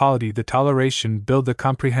ecclesiastical polity, the Toleration Bill, the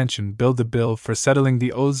Comprehension Bill, the Bill for settling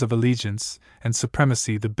the oaths of allegiance and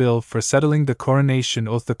supremacy, the Bill for settling the coronation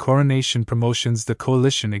oath, the coronation promotions, the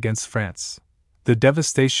coalition against France, the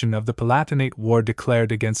devastation of the Palatinate war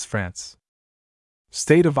declared against France.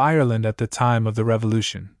 State of Ireland at the time of the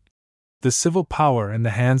Revolution. The civil power in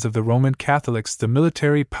the hands of the Roman Catholics, the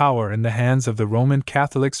military power in the hands of the Roman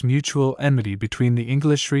Catholics, mutual enmity between the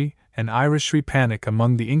Englishry and Irishry, panic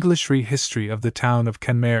among the Englishry, history of the town of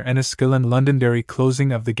Kenmare, Enniskillen, Londonderry,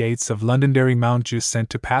 closing of the gates of Londonderry, Mountjoy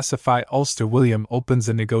sent to pacify Ulster, William opens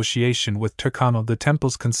a negotiation with Tyrconnell, the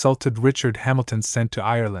Temples consulted, Richard Hamilton sent to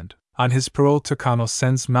Ireland. On his parole, Tyrconnell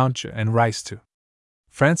sends Mountjoy and Rice to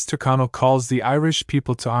France. Tyrconnell calls the Irish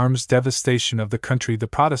people to arms, devastation of the country, the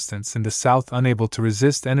Protestants in the south unable to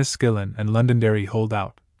resist, Enniskillen and Londonderry hold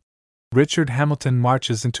out. Richard Hamilton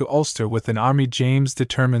marches into Ulster with an army. James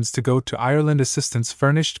determines to go to Ireland, assistance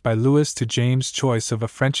furnished by Lewis to James, choice of a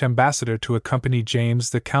French ambassador to accompany James,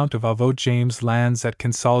 the Count of Avaux. James lands at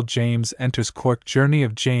Kinsale. James enters Cork, journey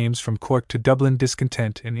of James from Cork to Dublin,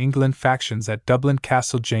 discontent in England, factions at Dublin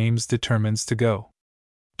Castle. James determines to go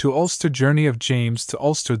to Ulster, journey of James to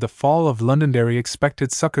Ulster, the fall of Londonderry,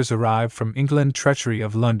 expected succours arrive from England, treachery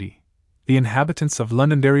of Lundy. The inhabitants of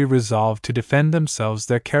Londonderry resolve to defend themselves,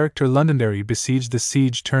 their character, Londonderry besieged, the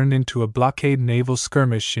siege turned into a blockade, naval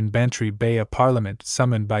skirmish in Bantry Bay, a parliament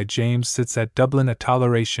summoned by James sits at Dublin, a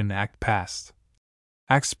Toleration Act passed.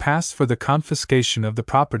 Acts passed for the confiscation of the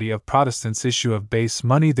property of Protestants, issue of base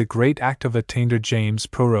money, the Great Act of Attainder. James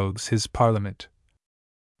prorogues his parliament.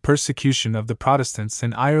 Persecution of the Protestants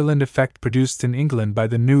in Ireland, effect produced in England by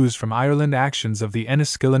the news from Ireland, actions of the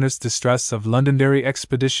Enniskilleners, distress of Londonderry,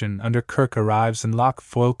 expedition under Kirk arrives in Lough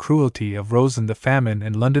Foyle, cruelty of Rosen, the famine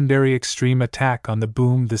in Londonderry, extreme attack on the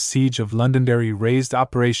boom, the siege of Londonderry, raised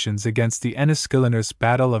operations against the Enniskilleners,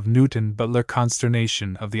 battle of Newton Butler,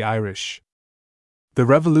 consternation of the Irish. The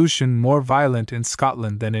Revolution more violent in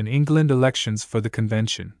Scotland than in England, elections for the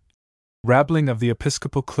Convention. Rabbling of the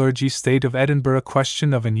episcopal clergy, state of Edinburgh,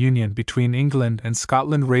 question of an union between England and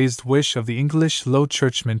Scotland, raised wish of the English Low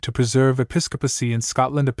Churchmen to preserve episcopacy in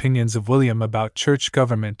Scotland, opinions of William about church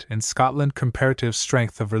government in Scotland, comparative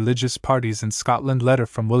strength of religious parties in Scotland, letter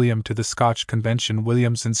from William to the Scotch Convention,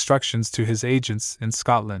 William's instructions to his agents in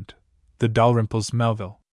Scotland, the Dalrymples,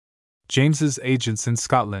 Melville, James's agents in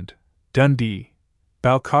Scotland, Dundee,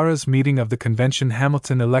 Balcarras, meeting of the Convention,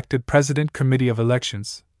 Hamilton elected President, committee of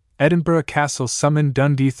elections, Edinburgh Castle summoned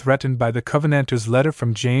Dundee, threatened by the Covenanters' letter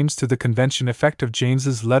from James to the Convention. Effect of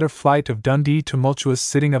James's letter. Flight of Dundee. Tumultuous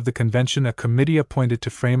sitting of the Convention. A committee appointed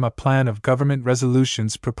to frame a plan of government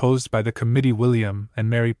resolutions proposed by the committee. William and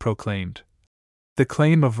Mary proclaimed the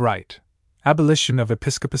claim of right. Abolition of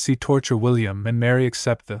episcopacy. Torture. William and Mary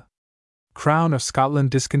accept the Crown of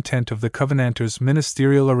Scotland. Discontent of the Covenanters'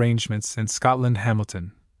 ministerial arrangements in Scotland.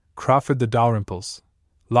 Hamilton, Crawford, the Dalrymples,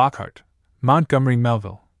 Lockhart, Montgomery,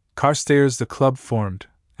 Melville, Carstairs. The club formed.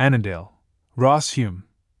 Annandale, Ross, Hume,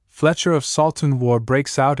 Fletcher of Saltoun. War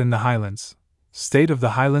breaks out in the Highlands. State of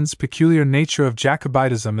the Highlands. Peculiar nature of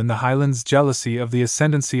Jacobitism in the Highlands. Jealousy of the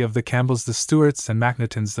ascendancy of the Campbells, the Stuarts and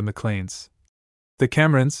Macnaghtons, the Macleans, the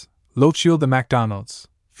Camerons, Lochiel, the Macdonalds.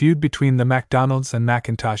 Feud between the Macdonalds and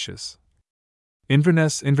Macintoshes.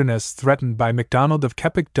 Inverness threatened by MacDonald of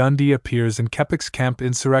Keppoch. Dundee appears in Keppoch's camp.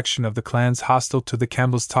 Insurrection of the clans hostile to the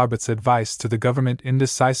Campbells. Tarbot's advice to the government.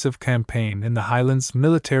 Indecisive campaign in the Highlands.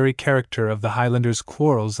 Military character of the Highlanders.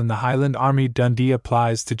 Quarrels in the Highland Army. Dundee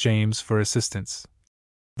applies to James for assistance.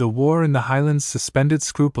 The war in the Highlands. Suspended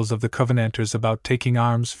scruples of the Covenanters about taking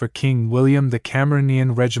arms for King William. The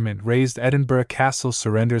Cameronian regiment raised. Edinburgh Castle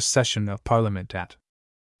surrenders. Session of Parliament at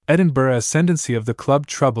Edinburgh. Ascendancy of the club.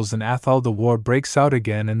 Troubles in Atholl. The war breaks out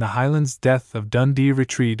again in the Highlands. Death of Dundee.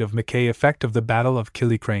 Retreat of Mackay. Effect of the Battle of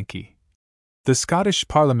Killiecrankie. The Scottish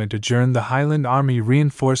Parliament adjourned. The Highland Army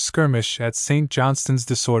reinforced. Skirmish at St. Johnston's.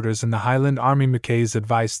 Disorders in the Highland Army. Mackay's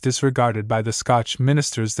advice disregarded by the Scotch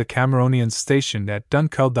ministers. The Cameronians stationed at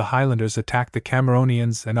Dunkeld. The Highlanders attack the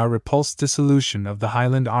Cameronians and are repulsed. Dissolution of the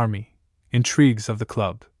Highland Army. Intrigues of the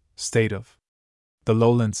club. State of the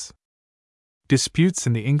Lowlands. Disputes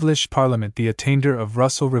in the English Parliament. The attainder of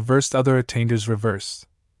Russell reversed. Other attainders reversed.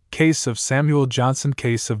 Case of Samuel Johnson.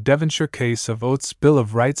 Case of Devonshire. Case of Oates. Bill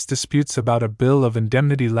of Rights. Disputes about a bill of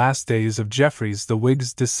indemnity. Last days of Jeffreys. The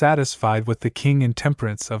Whigs dissatisfied with the King.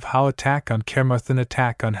 Intemperance of Howe. Attack on Carmarthen.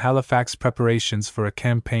 Attack on Halifax. Preparations for a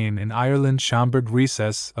campaign in Ireland. Schomberg.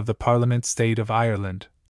 Recess of the Parliament. State of Ireland.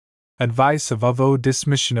 Advice of Ovo.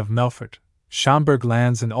 Dismission of Melfort. Schomberg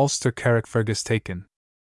lands in Ulster. Carrickfergus taken.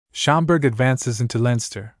 Schomberg advances into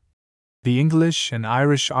Leinster. The English and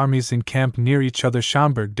Irish armies encamp near each other.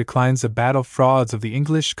 Schomberg declines a battle. Frauds of the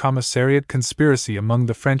English commissariat. Conspiracy among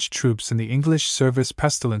the French troops in the English service.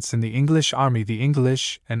 Pestilence in the English army. The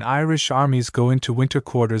English and Irish armies go into winter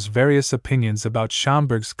quarters. Various opinions about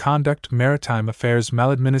Schomberg's conduct. Maritime affairs.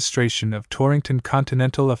 Maladministration of Torrington.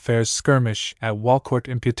 Continental affairs. Skirmish at Walcourt.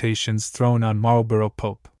 Imputations thrown on Marlborough.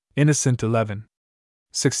 Pope Innocent XI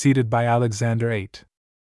succeeded by Alexander VIII.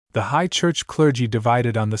 The High Church clergy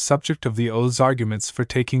divided on the subject of the oaths. Arguments for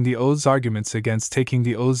taking the oaths. Arguments against taking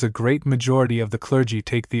the oaths. A great majority of the clergy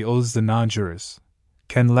take the oaths. The non-jurors: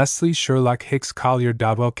 Ken Leslie, Sherlock Hicks, Collier,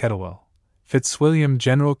 Dodwell, Kettlewell, Fitzwilliam.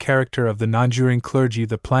 General character of the non-juring clergy.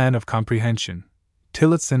 The Plan of Comprehension.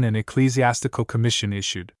 Tillotson. An ecclesiastical commission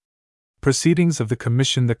issued. Proceedings of the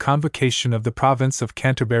commission. The convocation of the province of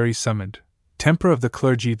Canterbury summoned. Temper of the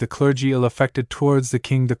clergy. The clergy ill-affected towards the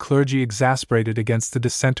king. The clergy exasperated against the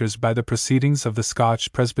dissenters by the proceedings of the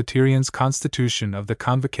Scotch Presbyterians. Constitution of the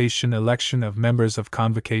convocation. Election of members of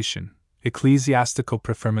convocation. Ecclesiastical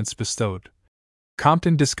preferments bestowed.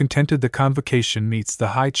 Compton. Discontented. The convocation meets the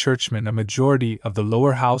high churchmen. A majority of the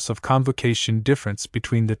lower house of convocation. Difference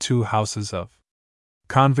between the two houses of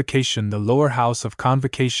convocation. The lower house of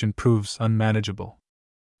convocation proves unmanageable.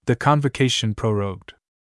 The convocation prorogued.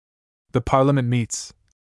 The Parliament meets.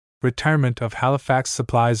 Retirement of Halifax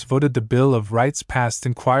supplies. Voted the Bill of Rights passed.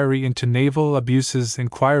 Inquiry into naval abuses.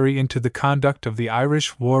 Inquiry into the conduct of the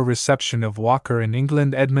Irish War. Reception of Walker in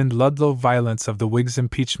England. Edmund Ludlow. Violence of the Whigs.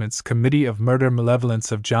 Impeachments. Committee of Murder.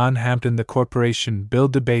 Malevolence of John Hampden. The Corporation Bill.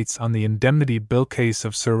 Debates on the Indemnity Bill. Case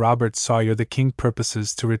of Sir Robert Sawyer. The King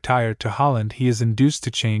purposes to retire to Holland. He is induced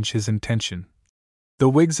to change his intention. The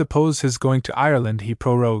Whigs oppose his going to Ireland. He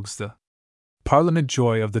prorogues the Parliament.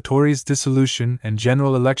 Joy of the Tories. Dissolution and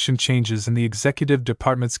general election. Changes in the executive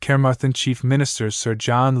departments. Carmarthen. Chief Minister Sir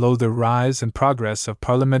John Lowe. The rise and progress of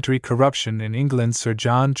parliamentary corruption in England. Sir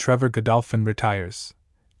John Trevor Godolphin retires.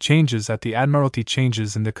 Changes at the Admiralty.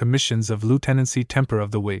 Changes in the commissions of lieutenancy. Temper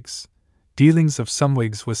of the Whigs. Dealings of some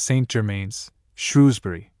Whigs with St. Germains,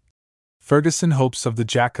 Shrewsbury. Ferguson hopes of the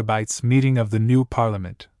Jacobites. Meeting of the new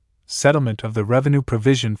Parliament. Settlement of the revenue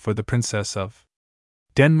provision for the Princess of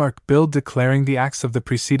Denmark. Bill declaring the acts of the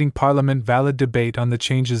preceding Parliament valid. Debate on the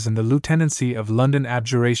changes in the Lieutenancy of London.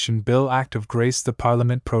 Abjuration Bill. Act of Grace. The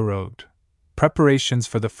Parliament prorogued. Preparations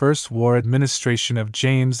for the First War. Administration of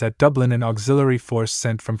James at Dublin. An auxiliary force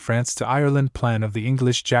sent from France to Ireland. Plan of the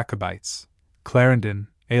English Jacobites. Clarendon,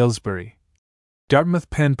 Aylesbury. Dartmouth,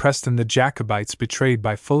 Penn, Preston. The Jacobites betrayed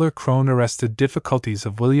by Fuller Crone arrested. Difficulties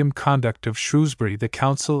of William. Conduct of Shrewsbury. The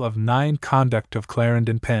Council of Nine. Conduct of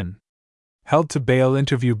Clarendon. Penn held to bail.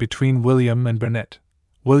 Interview between William and Burnet.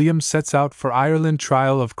 William sets out for Ireland.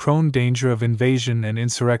 Trial of Crone. Danger of invasion and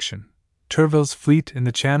insurrection. Turville's fleet in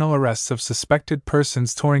the Channel. Arrests of suspected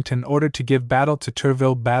persons. Torrington ordered to give battle to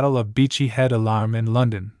Turville. Battle of Beachy Head. Alarm in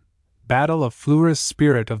London. Battle of Fleurus.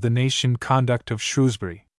 Spirit of the nation. Conduct of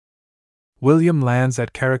Shrewsbury. William lands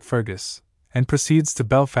at Carrickfergus, and proceeds to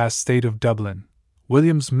Belfast. State of Dublin.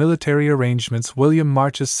 William's military arrangements. William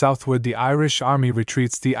marches southward. The Irish army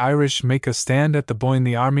retreats. The Irish make a stand at the Boyne.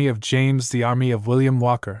 The army of James, the army of William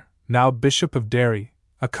Walker, now Bishop of Derry,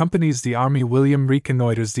 accompanies the army. William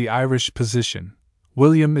reconnoiters the Irish position.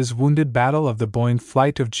 William is wounded. Battle of the Boyne.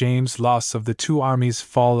 Flight of James. Loss of the two armies.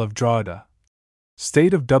 Fall of Drogheda.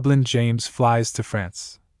 State of Dublin. James flies to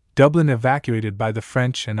France. Dublin evacuated by the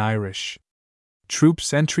French and Irish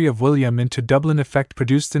troops. Entry of William into Dublin. Effect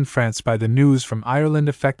produced in France by the news from Ireland.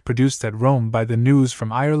 Effect produced at Rome by the news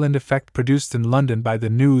from Ireland. Effect produced in London by the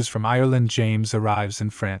news from Ireland. James arrives in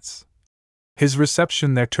France. His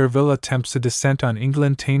reception there. Turville attempts a descent on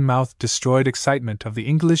England. Teignmouth destroyed. Excitement of the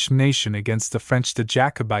English nation against the French. The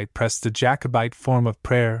Jacobite press. The Jacobite form of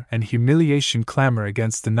prayer and humiliation. Clamour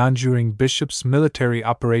against the nonjuring bishops. Military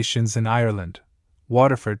operations in Ireland.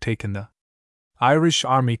 Waterford taken. The Irish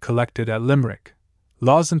army collected at Limerick.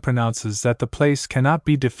 Lawson pronounces that the place cannot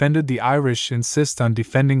be defended. The Irish insist on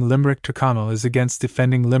defending Limerick. Tyrconnell is against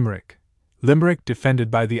defending Limerick. Limerick defended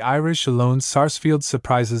by the Irish alone. Sarsfield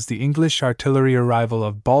surprises the English artillery. Arrival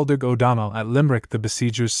of Balderg O'Donnell at Limerick. The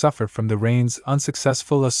besiegers suffer from the rain's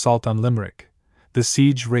unsuccessful assault on Limerick. The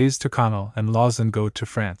siege raised. Tyrconnell and Lawson go to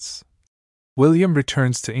France. William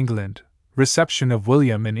returns to England. Reception of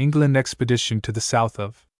William in England. Expedition to the south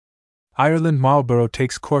of Ireland. Marlborough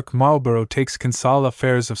takes Cork. Marlborough takes Kinsale.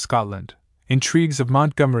 Affairs of Scotland. Intrigues of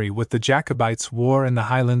Montgomery with the Jacobites. War in the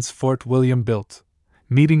Highlands. Fort William built.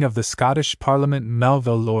 Meeting of the Scottish Parliament.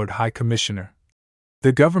 Melville Lord High Commissioner.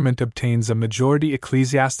 The government obtains a majority.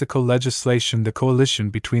 Ecclesiastical legislation. The coalition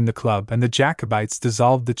between the club and the Jacobites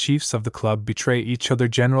dissolved. The chiefs of the club betray each other.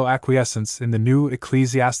 General acquiescence in the new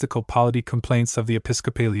ecclesiastical polity. Complaints of the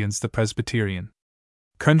Episcopalians. The Presbyterian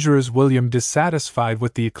conjurers. William dissatisfied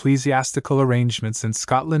with the ecclesiastical arrangements in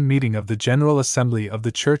Scotland. Meeting of the General Assembly of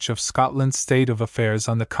the Church of Scotland. State of affairs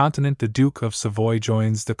on the continent. The Duke of Savoy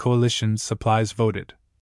joins the coalition. Supplies voted.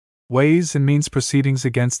 Ways and means. Proceedings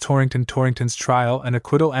against Torrington. Torrington's trial and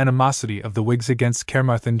acquittal. Animosity of the Whigs against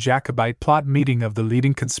Caermarthen. Jacobite plot. Meeting of the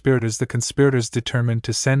leading conspirators. The conspirators determined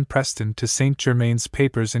to send Preston to St. Germain's.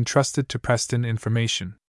 Papers entrusted to Preston.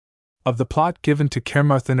 Information of the plot given to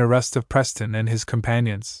Caermarthen. Arrest of Preston and his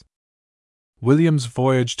companions. William's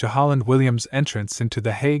voyage to Holland. William's entrance into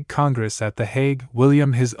the Hague Congress. At the Hague,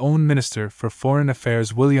 William his own minister for foreign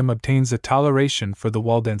affairs. William obtains a toleration for the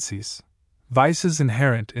Waldenses. Vices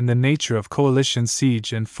inherent in the nature of coalition.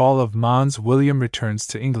 Siege and fall of Mons. William returns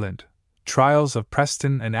to England. Trials of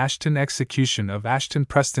Preston and Ashton. Execution of Ashton.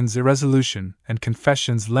 Preston's irresolution and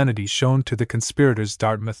confessions. Lenity shown to the conspirators.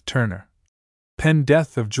 Dartmouth. Turner. Penn.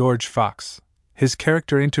 Death of George Fox. His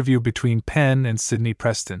character. Interview between Penn and Sidney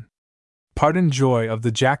Preston. Pardon. Joy of the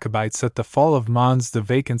Jacobites at the fall of Mons. The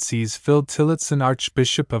vacancies filled. Tillotson,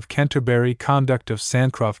 Archbishop of Canterbury. Conduct of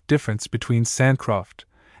Sancroft. Difference between Sancroft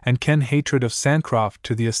and Ken. Hatred of Sancroft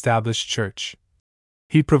to the established church.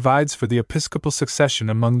 He provides for the episcopal succession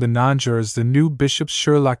among the nonjurors. The new bishop.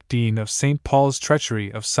 Sherlock, Dean of St. Paul's.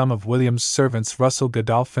 Treachery of some of William's servants. Russell,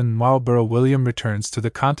 Godolphin. Marlborough. William returns to the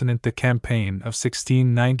continent. The campaign of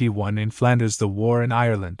 1691 in Flanders. The war in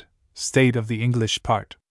Ireland. State of the English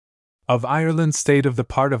part of Ireland. State of the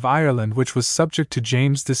part of Ireland which was subject to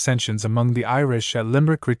James. Dissensions among the Irish at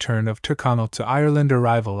Limerick. Return of Tyrconnell to Ireland.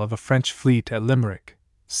 Arrival of a French fleet at Limerick.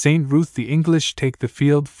 St. Ruth. The English take the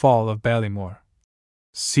field. Fall of Ballymore.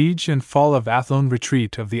 Siege and fall of Athlone.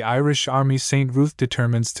 Retreat of the Irish army. St. Ruth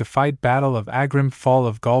determines to fight. Battle of Aghrim. Fall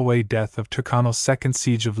of Galway. Death of Tyrconnell. Second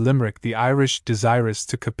siege of Limerick. The Irish desirous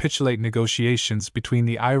to capitulate. Negotiations between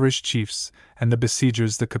the Irish chiefs and the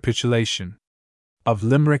besiegers. The capitulation of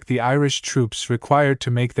Limerick. The Irish troops required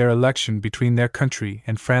to make their election between their country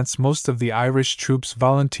and France. Most of the Irish troops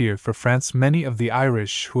volunteer for France. Many of the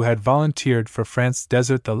Irish who had volunteered for France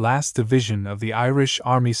desert. The last division of the Irish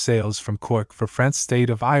army sails from Cork for France.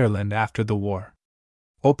 State of Ireland after the war.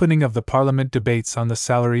 Opening of the Parliament. Debates on the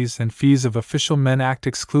salaries and fees of official men. Act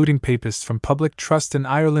excluding Papists from public trust in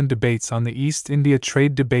Ireland. Debates on the East India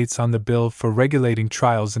Trade. Debates on the bill for regulating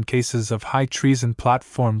trials in cases of high treason. Plot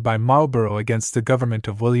formed by Marlborough against the government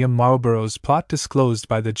of William. Marlborough's plot disclosed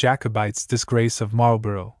by the Jacobites. Disgrace of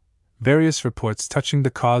Marlborough. Various reports touching the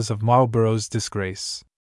cause of Marlborough's disgrace.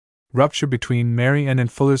 Rupture between Mary Ann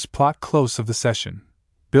and Fuller's plot. Close of the session.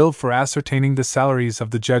 Bill for ascertaining the salaries of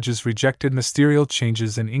the judges rejected. Ministerial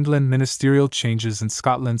changes in England. Ministerial changes in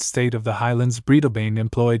Scotland. State of the Highlands. Breadalbane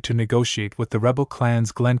employed to negotiate with the rebel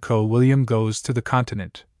clans. Glencoe. William goes to the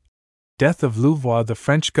continent. Death of Louvois. The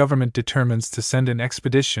French government determines to send an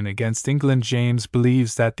expedition against England. James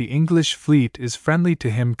believes that the English fleet is friendly to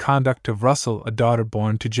him. Conduct of Russell, a daughter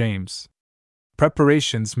born to James.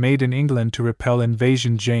 Preparations made in England to repel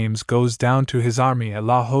invasion. James goes down to his army at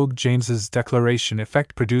La Hogue. James's declaration.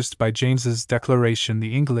 Effect produced by James's declaration.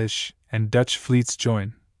 The English and Dutch fleets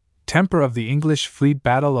join. Temper of the English fleet.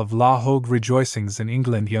 Battle of La Hogue. Rejoicings in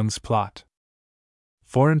England. Young's plot.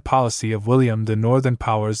 Foreign policy of William. The northern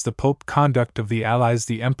powers. The Pope. Conduct of the Allies.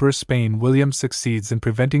 The Emperor. Spain. William succeeds in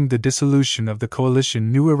preventing the dissolution of the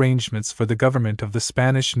coalition. New arrangements for the government of the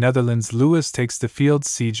Spanish Netherlands. Louis takes the field.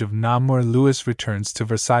 Siege of Namur. Louis returns to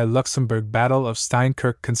Versailles. Luxembourg. Battle of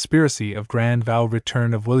Steinkirk. Conspiracy of Grandval.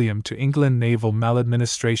 Return of William to England. Naval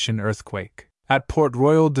maladministration. Earthquake at Port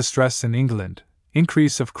Royal. Distress in England.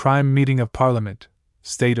 Increase of crime. Meeting of Parliament.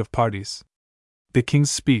 State of parties. The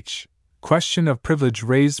King's speech. Question of privilege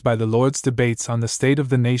raised by the Lords. Debates on the state of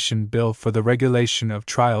the nation. Bill for the regulation of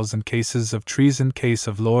trials and cases of treason. Case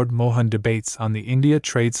of Lord Mohun. Debates on the India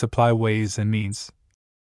trade supply. Ways and means.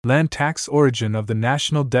 Land tax. Origin of the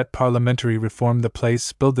national debt. Parliamentary reform. The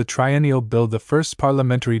place bill. The triennial bill. The first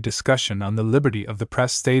parliamentary discussion on the liberty of the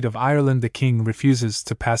press. State of Ireland. The King refuses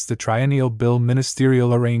to pass the triennial bill.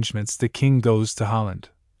 Ministerial arrangements. The King goes to Holland.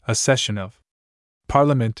 A session of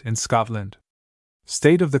Parliament in Scotland.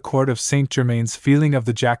 State of the Court of St. Germain's. Feeling of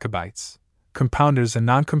the Jacobites. Compounders and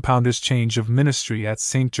non-compounders. Change of ministry at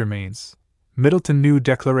St. Germain's. Middleton. New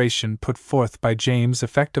declaration put forth by James.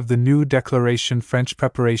 Effect of the new declaration. French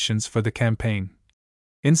preparations for the campaign.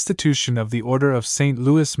 Institution of the Order of St.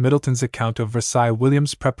 Louis. Middleton's account of Versailles.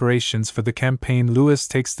 William's preparations for the campaign. Louis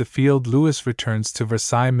takes the field. Louis returns to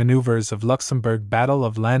Versailles. Maneuvers of Luxembourg. Battle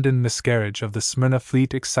of Landen. Miscarriage of the Smyrna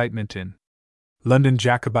fleet. Excitement in London.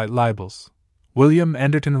 Jacobite libels. William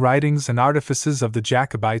Anderton. Writings and artifices of the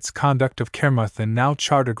Jacobites. Conduct of Carmarthen. Now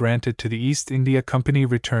charter granted to the East India Company.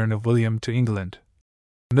 Return of William to England.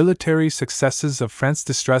 Military successes of France.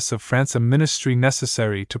 Distress of France. A ministry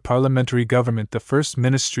necessary to parliamentary government. The first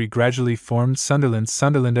ministry gradually formed. Sunderland.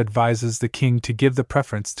 Sunderland advises the King to give the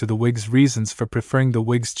preference to the Whigs. Reasons for preferring the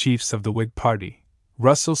Whigs. Chiefs of the Whig party.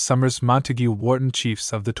 Russell, Somers, Montague, Wharton.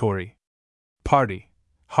 Chiefs of the Tory party.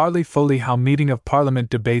 Harley, Foley. How meeting of Parliament.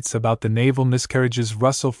 Debates about the naval miscarriages.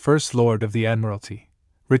 Russell, First Lord of the Admiralty.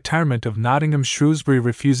 Retirement of Nottingham. Shrewsbury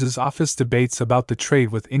refuses office. Debates about the trade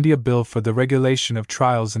with India. Bill for the regulation of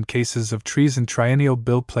trials and cases of treason. Triennial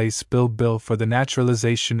bill. Place bill. Bill for the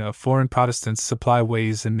naturalization of foreign Protestants. Supply.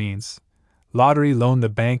 Ways and means. Lottery. Loan. The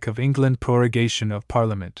Bank of England. Prorogation of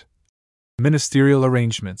Parliament. Ministerial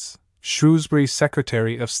arrangements. Shrewsbury,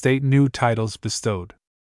 Secretary of State. New titles bestowed.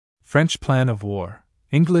 French plan of war.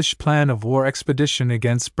 English plan of war. Expedition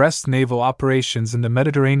against Brest. Naval operations in the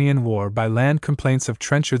Mediterranean. War by land. Complaints of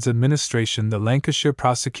Trenchard's administration. The Lancashire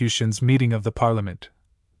prosecutions. Meeting of the Parliament.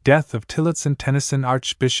 Death of Tillotson. Tennyson,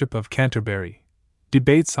 Archbishop of Canterbury.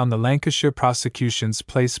 Debates on the Lancashire prosecutions.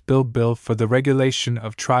 Place bill. Bill for the regulation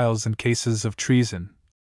of trials and cases of treason.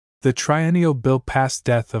 The triennial bill passed.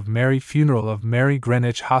 Death of Mary. Funeral of Mary.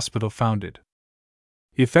 Greenwich Hospital founded.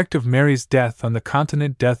 Effect of Mary's death on the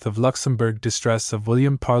continent. Death of Luxembourg. Distress of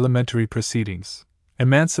William. Parliamentary proceedings.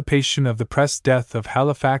 Emancipation of the press. Death of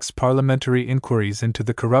Halifax. Parliamentary inquiries into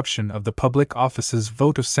the corruption of the public offices.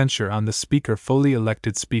 Vote of censure on the Speaker. Foley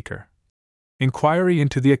elected Speaker. Inquiry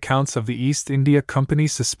into the accounts of the East India Company.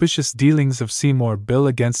 Suspicious dealings of Seymour. Bill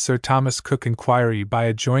against Sir Thomas Cook. Inquiry by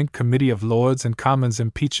a joint committee of Lords and Commons.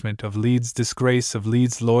 Impeachment of Leeds. Disgrace of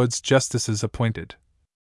Leeds. Lords Justices appointed.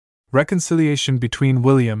 Reconciliation between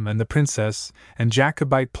William and the Princess, and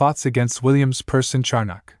Jacobite plots against William's person.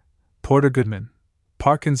 Charnock. Porter Goodman.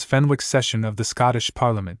 Parkins. Fenwick. Session of the Scottish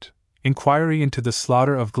Parliament. Inquiry into the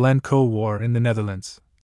slaughter of Glencoe. War in the Netherlands.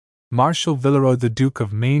 Marshal Villeroy. The Duke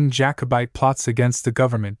of Maine. Jacobite plots against the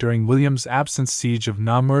government during William's absence. Siege of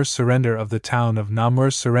Namur. Surrender of the town of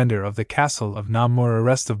Namur. Surrender of the castle of Namur.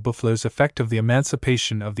 Arrest of Boufflers. Effect of the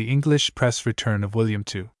emancipation of the English press. Return of William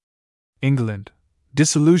to England.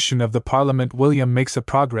 Dissolution of the Parliament. William makes a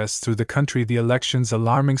progress through the country. The elections.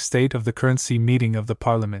 Alarming state of the currency. Meeting of the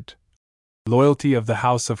Parliament. Loyalty of the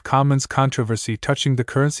House of Commons. Controversy touching the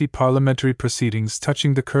currency. Parliamentary proceedings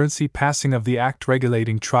touching the currency. Passing of the Act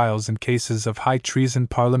regulating trials and cases of high treason.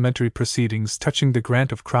 Parliamentary proceedings touching the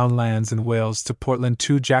grant of Crown lands in Wales to Portland.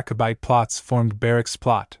 2 Jacobite plots formed. Berwick's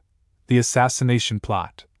plot. The assassination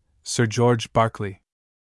plot. Sir George Berkeley.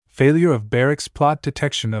 Failure of Barrack's plot.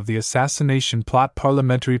 Detection of the assassination plot.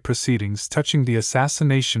 Parliamentary proceedings touching the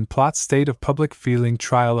assassination plot. State of public feeling.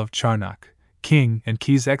 Trial of Charnock, King and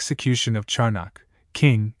Keyes. Execution of Charnock,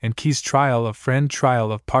 King and Keyes. Trial of Friend.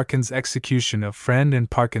 Trial of Parkins. Execution of Friend and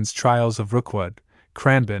Parkins. Trials of Rookwood,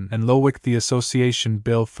 Cranbourne and Lowick. The Association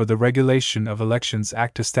Bill for the Regulation of Elections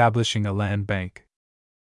Act establishing a land bank.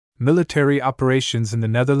 Military operations in the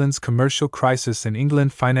Netherlands. Commercial crisis in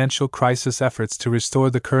England. Financial crisis. Efforts to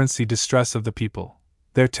restore the currency. Distress of the people,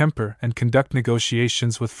 their temper, and conduct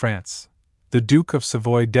negotiations with France. The Duke of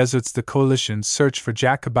Savoy deserts the coalition. Search for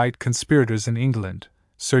Jacobite conspirators in England.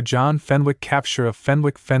 Sir John Fenwick. Capture of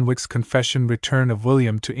Fenwick. Fenwick's confession. Return of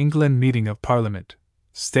William to England. Meeting of Parliament.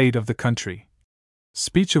 State of the country.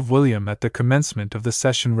 Speech of William at the commencement of the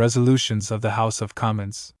session. Resolutions of the House of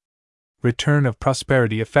Commons. Return of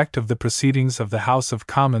prosperity. Effect of the proceedings of the House of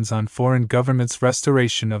Commons on foreign governments.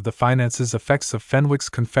 Restoration of the finances. Effects of Fenwick's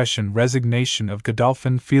confession. Resignation of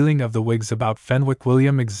Godolphin. Feeling of the Whigs about Fenwick.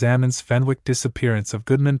 William examines Fenwick. Disappearance of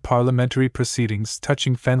Goodman. Parliamentary proceedings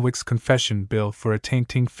touching Fenwick's confession. Bill for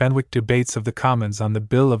attainting Fenwick. Debates of the Commons on the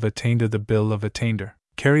Bill of Attainder. The Bill of Attainder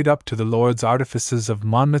carried up to the Lords. Artifices of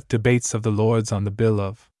Monmouth. Debates of the Lords on the Bill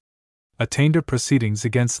of Attainder. Proceedings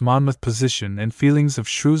against Monmouth. Position and feelings of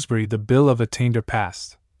Shrewsbury. The Bill of Attainder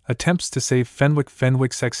passed. Attempts to save Fenwick.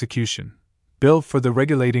 Fenwick's execution. Bill for the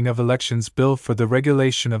regulating of elections. Bill for the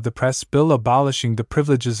regulation of the press. Bill abolishing the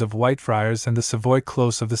privileges of Whitefriars and the Savoy.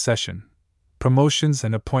 Close of the session. Promotions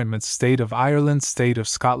and appointments. State of Ireland. State of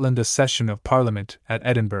Scotland. A session of Parliament at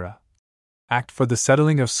Edinburgh. Act for the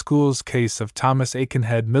settling of schools. Case of Thomas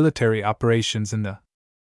Aikenhead. Military operations in the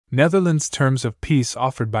Netherlands. Terms of peace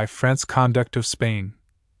offered by France. Conduct of Spain.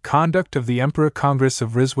 Conduct of the Emperor. Congress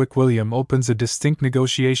of Ryswick. William opens a distinct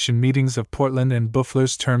negotiation. Meetings of Portland and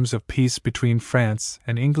Boufflers. Terms of peace between France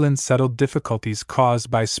and England. Settled difficulties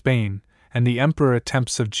caused by Spain and the Emperor.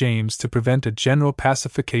 Attempts of James to prevent a general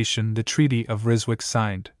pacification. The Treaty of Ryswick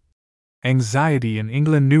signed. Anxiety in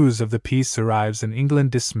England. News of the peace arrives in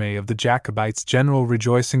England. Dismay of the Jacobites. General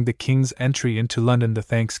rejoicing. The King's entry into London. The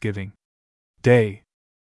Thanksgiving Day.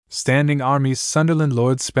 Standing armies. Sunderland.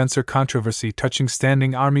 Lord Spencer. Controversy touching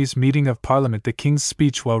standing armies. Meeting of Parliament. The King's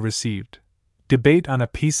speech well received. Debate on a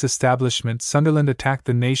peace establishment. Sunderland attacked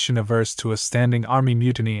the nation. Averse to a standing army.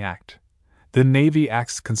 Mutiny Act. The Navy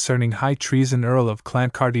Acts concerning high treason. Earl of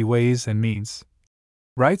Clancarty. Ways and means.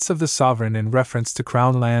 Rights of the Sovereign in reference to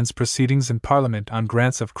Crown lands. Proceedings in Parliament on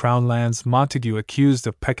grants of Crown lands. Montague accused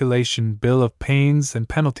of peculation. Bill of pains and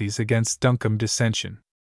penalties against Duncombe. Dissension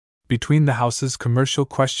between the Houses. Commercial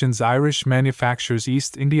questions. Irish manufactures.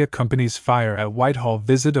 East India Company's fire at Whitehall.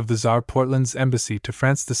 Visit of the Tsar. Portland's embassy to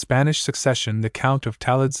France. The Spanish succession. The Count of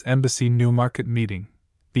Talad's embassy. Newmarket meeting.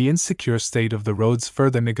 The insecure state of the roads.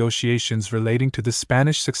 Further negotiations relating to the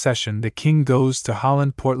Spanish succession. The King goes to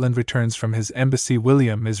Holland. Portland returns from his embassy.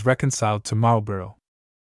 William is reconciled to Marlborough.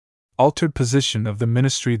 Altered position of the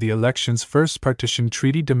ministry. The elections. First partition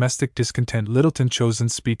treaty. Domestic discontent. Littleton chosen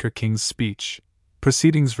speaker. King's speech.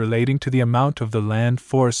 Proceedings relating to the amount of the land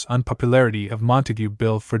force. Unpopularity of Montague.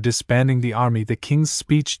 Bill for disbanding the army. The King's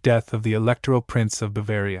speech. Death of the Electoral Prince of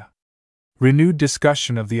Bavaria. Renewed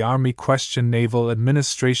discussion of the army question. Naval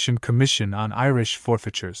Administration Commission on Irish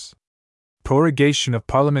forfeitures. Prorogation of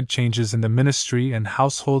Parliament. Changes in the ministry and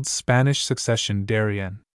household. Spanish succession.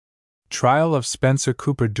 Darien. Trial of Spencer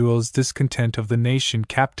Cooper. Duels. Discontent of the nation.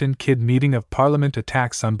 Captain Kidd. Meeting of Parliament.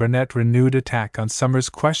 Attacks on Burnet. Renewed attack on Somers.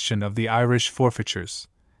 Question of the Irish forfeitures.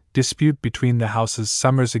 Dispute between the Houses.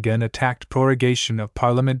 Somers again attacked. Prorogation of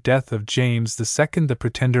Parliament. Death of James II. The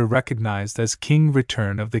Pretender recognized as King.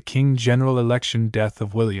 Return of the King. General election. Death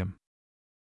of William.